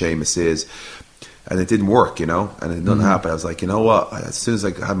know Sheamus is. And it didn't work, and it didn't happen. I was like, you know what? As soon as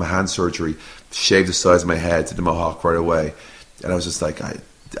I had my hand surgery, shaved the size of my head to the mohawk right away. And I was just like,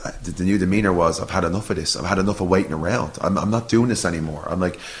 the new demeanor was, I've had enough of this. I've had enough of waiting around. I'm not doing this anymore. I'm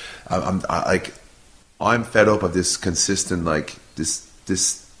like, I'm fed up of this consistent, like, this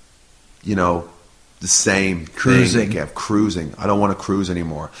the same cruising. thing. Cruising. I don't want to cruise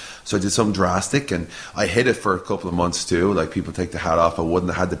anymore. So I did something drastic, and I hid it for a couple of months too. Like, people take the hat off. I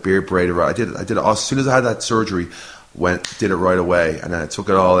wouldn't have had the beard braided right. I did it as soon as I had that surgery. Did it right away, and then I took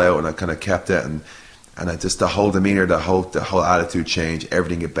it all out, and I kind of kept it, and I just, the whole demeanor, the whole attitude changed,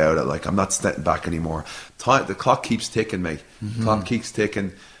 everything about it. Like, I'm not stepping back anymore. The clock keeps ticking, mate. Clock keeps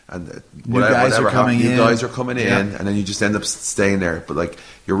ticking. And new guys are coming in, and then you just end up staying there. But, like,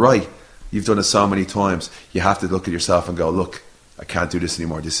 you're right. You've done it so many times. You have to look at yourself and go, look, I can't do this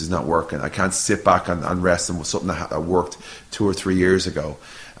anymore. This is not working. I can't sit back and rest on something that worked 2 or 3 years ago,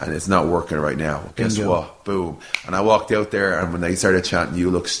 and it's not working right now. Guess what? Boom. And I walked out there, and when they started chanting,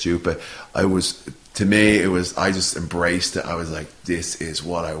 "You look stupid," I just embraced it. I was like, this is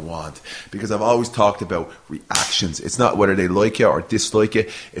what I want. Because I've always talked about reactions. It's not whether they like you or dislike you.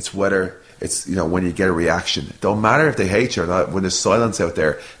 It's whether it's, when you get a reaction. It don't matter if they hate you or not. When there's silence out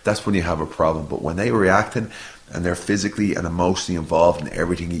there, that's when you have a problem. But when they're reacting and they're physically and emotionally involved in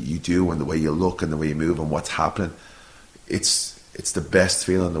everything that you do and the way you look and the way you move and what's happening, it's the best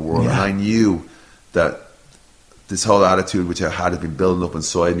feeling in the world. Yeah. And I knew that this whole attitude which I had been building up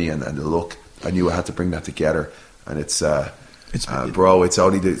inside me, and the look, I knew I had to bring that together. And we're only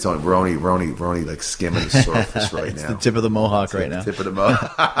like skimming the surface right it's now. The tip of the mohawk right now. Tip of the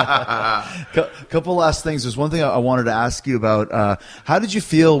mohawk. Couple last things. There's one thing I wanted to ask you about. How did you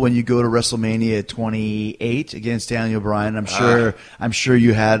feel when you go to WrestleMania 28 against Daniel Bryan? I'm sure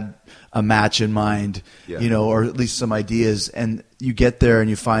you had a match in mind, or at least some ideas, and you get there and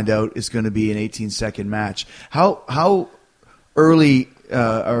you find out it's going to be an 18-second match. How early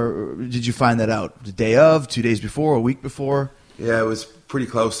or did you find that out? The day of, 2 days before, a week before? Yeah, it was pretty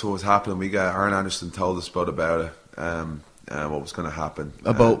close to what was happening. Arn Anderson told us about it, what was going to happen.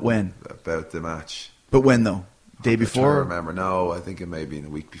 About when? About the match. But when, though? Day before? I don't remember. No, I think it may be in a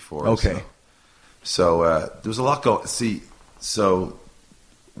week before. Okay. So there was a lot going. So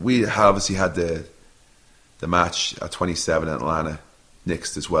we obviously had the match at 27 in Atlanta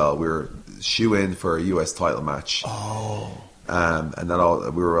next as well. We were shoe-in for a US title match. Oh. And then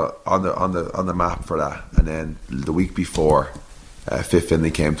we were on the map for that. And then the week before, Fit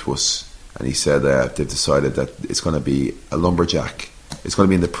Finlay came to us and he said they've decided that it's going to be a lumberjack. It's going to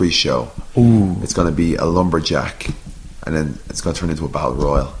be in the pre-show. Ooh. It's going to be a lumberjack, and then it's going to turn into a battle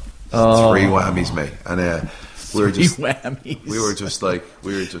royal. Oh. 3 whammies, mate. And we were just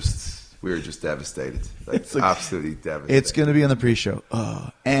devastated. Like, absolutely devastated. It's going to be on the pre-show.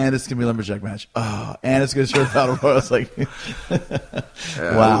 And it's going to be a lumberjack match. And it's going to start battle royal. It's like,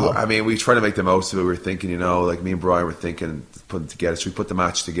 wow. I mean, we try to make the most of it. We were thinking, like me and Brian were thinking, putting together. Should we put the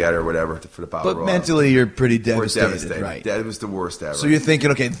match together or whatever for the battle royal? But mentally, you're pretty devastated, right? It was the worst ever. So you're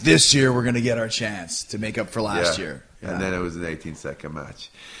thinking, okay, this year we're going to get our chance to make up for last year. Yeah. And then it was an 18-second match.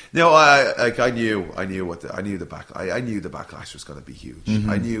 No, I knew the backlash was going to be huge. Mm-hmm.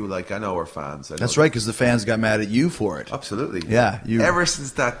 I knew, I know our fans. That's right, because the fans got mad at you for it. Absolutely. Yeah. Ever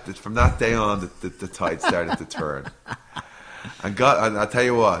since from that day on, the tide started to turn. And I tell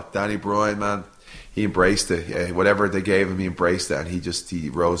you what, Danny Bryan, man, he embraced it. Whatever they gave him, he embraced it, and he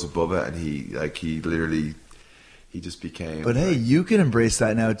rose above it, and he just became. But hey, you can embrace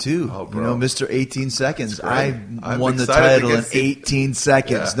that now too. Oh, bro. Mr. 18 Seconds. I won the excited title in 18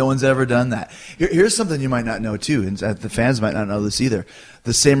 seconds. Yeah. No one's ever done that. Here's something you might not know too, and the fans might not know this either.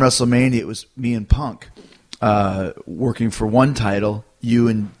 The same WrestleMania, it was me and Punk working for one title, you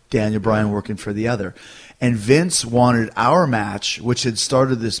and Daniel Bryan working for the other. And Vince wanted our match, which had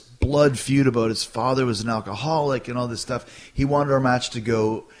started this blood feud about his father was an alcoholic and all this stuff. He wanted our match to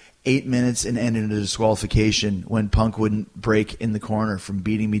go 8 minutes and end in a disqualification when Punk wouldn't break in the corner from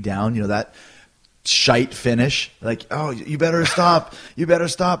beating me down. That shite finish. Like, oh, you better stop. You better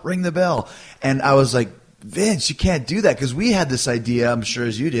stop. Ring the bell. And I was like, Vince, you can't do that, because we had this idea, I'm sure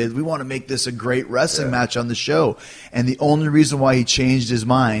as you did, we want to make this a great wrestling match on the show. And the only reason why he changed his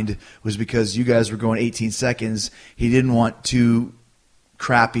mind was because you guys were going 18 seconds. He didn't want 2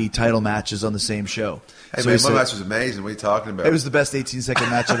 crappy title matches on the same show. Hey, So man, he my said- match was amazing. What are you talking about? It was the best 18-second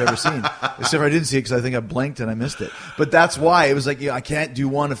match I've ever seen. Except for I didn't see it because I think I blinked and I missed it. But that's why. It was like, I can't do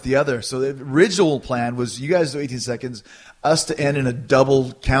one if the other. So the original plan was you guys do 18 seconds, us to end in a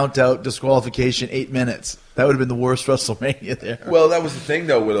double count-out disqualification 8 minutes. That would have been the worst WrestleMania there. Well, that was the thing,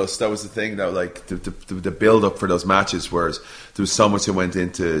 though, with us. That was the thing, though, like the build-up for those matches, whereas there was so much that went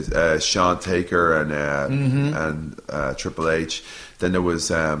into Shawn Taker and Triple H. Then there was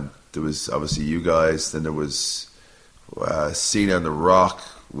obviously you guys. Then there was Cena and The Rock,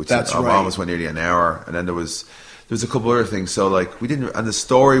 which That's right. almost went nearly an hour. And then there was a couple other things. So like we didn't, and the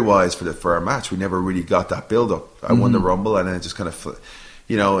story-wise for our match, we never really got that build-up. I won the Rumble, and then it just kind of,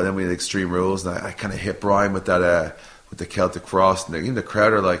 and then we had Extreme Rules, and I kind of hit Brian with that with the Celtic Cross, and even the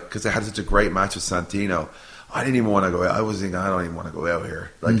crowd are like, because they had such a great match with Santino. I didn't even want to go out. I was thinking, I don't even want to go out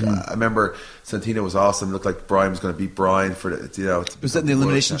here. Like I remember Santino was awesome. It looked like Brian was going to beat Brian for the. Was that in the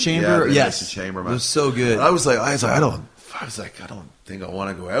Elimination Chamber? Yeah, the Yes. Elimination Chamber. It Man. was so good. And I was like, I don't think I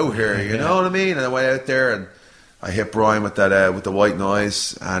want to go out here. You know what I mean? And I went out there and I hit Brian with that with the white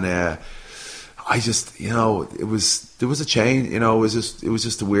noise, and I just, there was a change. It was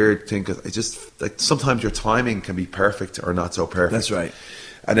just a weird thing. 'Cause it just like sometimes your timing can be perfect or not so perfect. That's right.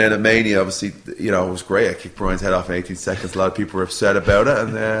 And then at Mania, obviously, it was great. I kicked Brian's head off in 18 seconds. A lot of people were upset about it,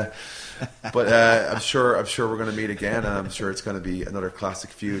 and but I'm sure we're going to meet again, and I'm sure it's going to be another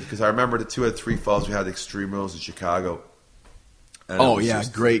classic feud. Because I remember the 2 out of 3 falls we had Extreme Rules in Chicago. And it Oh was yeah,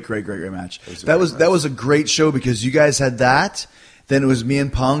 just- great match. It was a That great was match. that was a great show because you guys had that. Then it was me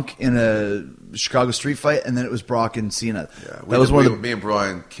and Punk in a Chicago street fight, and then it was Brock and Cena. Yeah, that was one of the. me and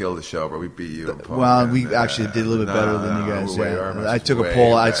Brian killed the show, but we beat you. and Punk, Well, and, we actually did a little bit better than you guys. I took a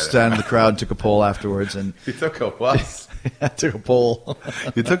poll. I stood in the crowd and took a poll afterwards, and You took a what? I took a poll.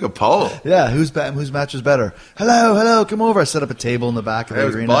 You took a poll. Yeah, whose match was better? Hello, come over. I set up a a table in the back of the It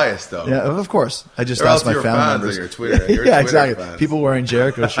was arena. biased, though. Yeah, of course. I just Or asked else my you were family fans members. on your Twitter. You're yeah, Twitter exactly. fans. People wearing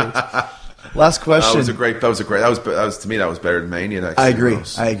Jericho shirts. Last question. That was to me that was better than Mania. Actually.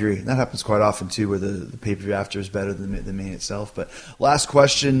 I agree. That happens quite often too, where the pay per view after is better than the main itself. But last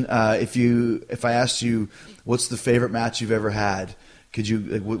question: if I asked you, what's the favorite match you've ever had? Could you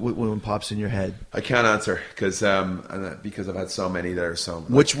what one pops in your head? I can't answer because I've had so many that are so.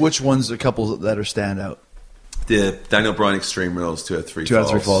 Which ones? A couple that are standout. The Daniel Bryan Extreme Rules 2 out of 3 2 out of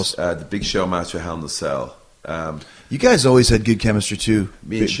 3 falls. The Big Show match with Hell in the Cell. You guys always had good chemistry too.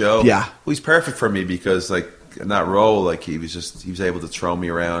 Me and Show. Yeah. Well, he's perfect for me because like in that role, like he was able to throw me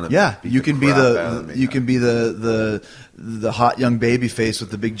around. And Yeah, beat you the can be crap out of me. the hot young baby face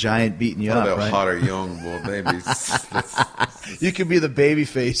with the big giant beating you What up, about right? hot or young? Well, maybe. You can be the baby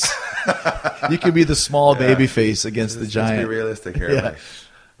face. You can be the small baby face against the Let's giant. be realistic here. Yeah. Mate.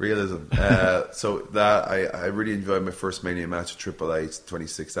 Realism. So that I really enjoyed my first Mania match with Triple H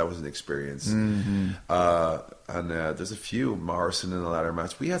 26. That was an experience. Mm-hmm. And there's a few Morrison in the ladder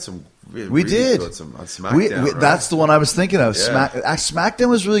match. We had some. We did. Good, some on SmackDown. right? That's the one I was thinking of. Yeah. SmackDown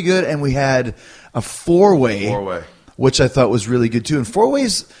was really good, and we had a four-way, which I thought was really good too. And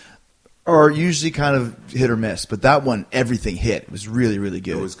four-ways are usually kind of hit or miss, but that one, everything hit. It was really, really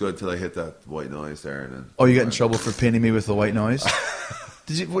good. It was good till I hit that white noise there. And then, Oh, you got in trouble for pinning me with the white noise?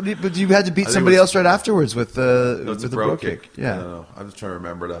 But you had to beat think somebody it was- else right afterwards with No, the it's a broad bro kick. Yeah. No. I'm just trying to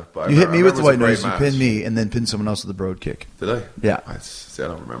remember that. But You hit me with the I white remember it was noise, a you great pinned match. me, and then pinned someone else with the broad kick. Did I? Yeah. I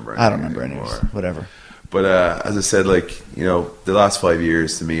don't remember. I don't remember anything anyways. anymore. Whatever. But as I said, like, the last 5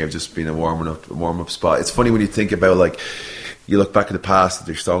 years to me have just been a warm up spot. It's funny when you think about, like, you look back in the past,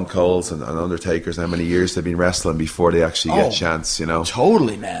 there's Stone Colds and Undertakers, and how many years they've been wrestling before they actually get a chance,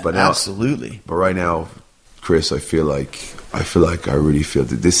 Totally, man. But now- Absolutely. But right now, Chris, I feel like I really feel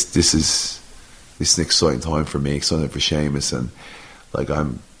that this is an exciting time for me, exciting for Sheamus, and like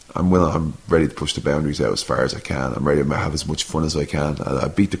I'm ready to push the boundaries out as far as I can. I'm ready to have as much fun as I can. I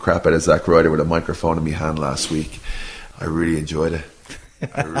beat the crap out of Zack Ryder with a microphone in my hand last week. I really enjoyed it.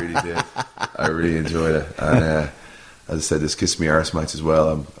 I really did. I really enjoyed it. And as I said, this Kiss Me Arse match as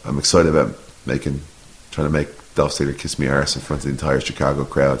well. I'm excited about trying to make Dolph Ziggler kiss me arse in front of the entire Chicago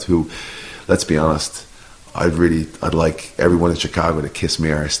crowd. Who, let's be honest, I'd like everyone in Chicago to kiss me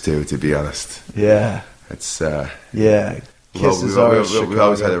arse too. To be honest, Yeah. it's Yeah. Kisses we've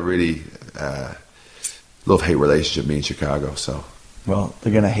always had a really love-hate relationship, me and Chicago. So Well,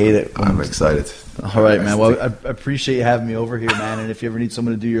 they're going to hate it. I'm excited. All right, man. Well, I appreciate you having me over here, man. And if you ever need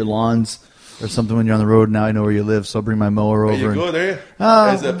someone to do your lawns or something when you're on the road, now I know where you live, so I'll bring my mower over. Are you and- good? Are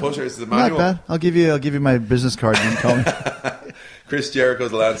you? Is the pusher? Is the Not manual? bad. I'll give you my business card. You can call me. Chris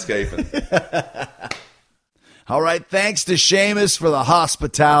Jericho's landscaping. All right, thanks to Seamus for the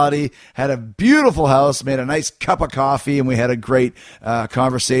hospitality. Had a beautiful house, made a nice cup of coffee, and we had a great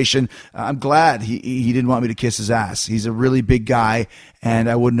conversation. I'm glad he didn't want me to kiss his ass. He's a really big guy, and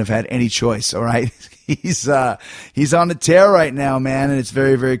I wouldn't have had any choice, all right? He's on the tear right now, man, and it's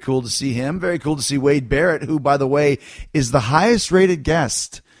very, very cool to see him. Very cool to see Wade Barrett, who, by the way, is the highest-rated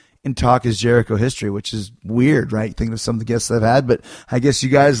guest in Talk is Jericho history, which is weird, right? Think of some of the guests I've had, but I guess you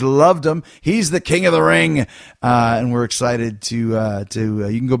guys loved him. He's the king of the ring, and we're excited to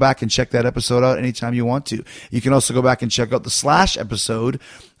you can go back and check that episode out anytime you want to. You can also go back and check out the Slash episode,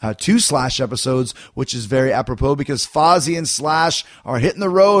 2 Slash episodes, which is very apropos because Fozzy and Slash are hitting the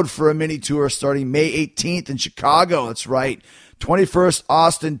road for a mini tour starting May 18th in Chicago. That's right. 21st,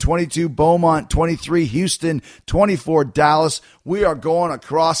 Austin, 22, Beaumont, 23, Houston, 24, Dallas. We are going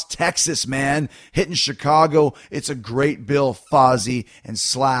across Texas, man, hitting Chicago. It's a great bill, Fozzy and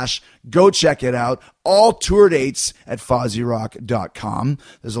Slash. Go check it out. All tour dates at FozzyRock.com.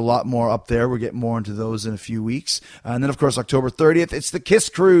 There's a lot more up there. We'll get more into those in a few weeks. And then, of course, October 30th, it's the Kiss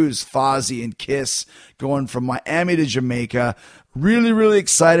Cruise, Fozzy and Kiss, going from Miami to Jamaica. Really, really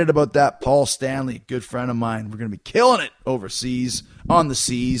excited about that. Paul Stanley, good friend of mine. We're going to be killing it overseas, on the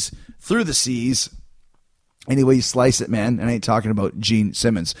seas, through the seas. Any way you slice it, man. And I ain't talking about Gene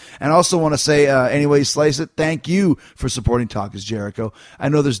Simmons. And I also want to say, any way you slice it, thank you for supporting Talk is Jericho. I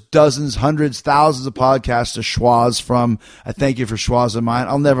know there's dozens, hundreds, thousands of podcasts to schwaz from. I thank you for schwazzing mine.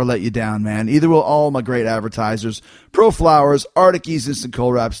 I'll never let you down, man. Either will all my great advertisers. Pro Flowers, Arctic Ease Instant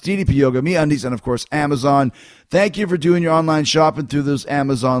Cold Wraps, DDP Yoga, MeUndies, and of course, Amazon. Thank you for doing your online shopping through those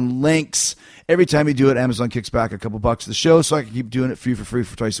Amazon links. Every time you do it, Amazon kicks back a couple bucks to the show, so I can keep doing it for free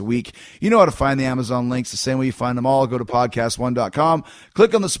for twice a week. You know how to find the Amazon links the same way you find them all. Go to podcast1.com,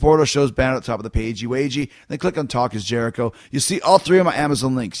 click on the Support Our Shows banner at the top of the page, UAG, then click on Talk is Jericho. You'll see all 3 of my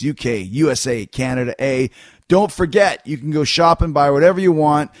Amazon links, UK, USA, Canada, A. Don't forget, you can go shop and buy whatever you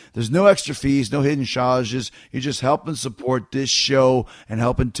want. There's no extra fees, no hidden charges. You're just helping support this show and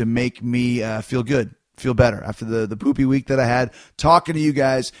helping to make me feel good. Feel better after the poopy week that I had. Talking to you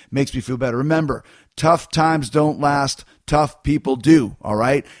guys makes me feel better. Remember, tough times don't last. Tough people do, all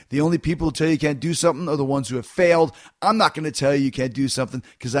right? The only people who tell you can't do something are the ones who have failed. I'm not going to tell you can't do something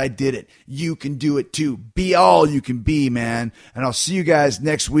because I did it. You can do it too. Be all you can be, man. And I'll see you guys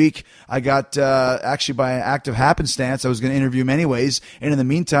next week. I got, actually by an act of happenstance, I was going to interview him anyways. And in the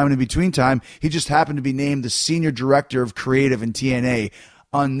meantime, and in between time, he just happened to be named the Senior Director of Creative in TNA.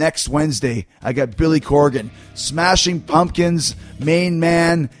 On next Wednesday, I got Billy Corgan, Smashing Pumpkins main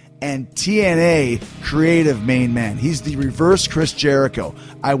man and TNA creative main man. He's the reverse Chris Jericho.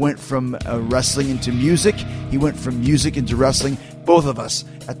 I went from wrestling into music. He went from music into wrestling. Both of us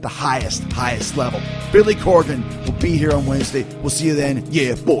at the highest level. Billy Corgan will be here on Wednesday. We'll see you then.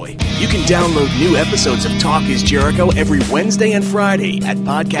 Yeah, boy. You can download new episodes of Talk is Jericho every Wednesday and Friday at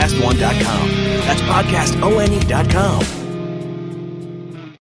podcast1.com. That's podcastone.com.